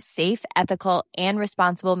prioritize safe, ethical, and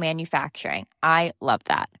responsible manufacturing. I love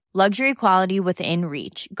that. Luxury quality within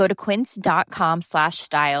reach. Go to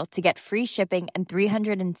quince.com/style to get free shipping and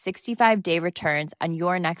 365-day returns on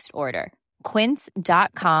your next order.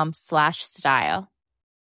 Quince.com/style.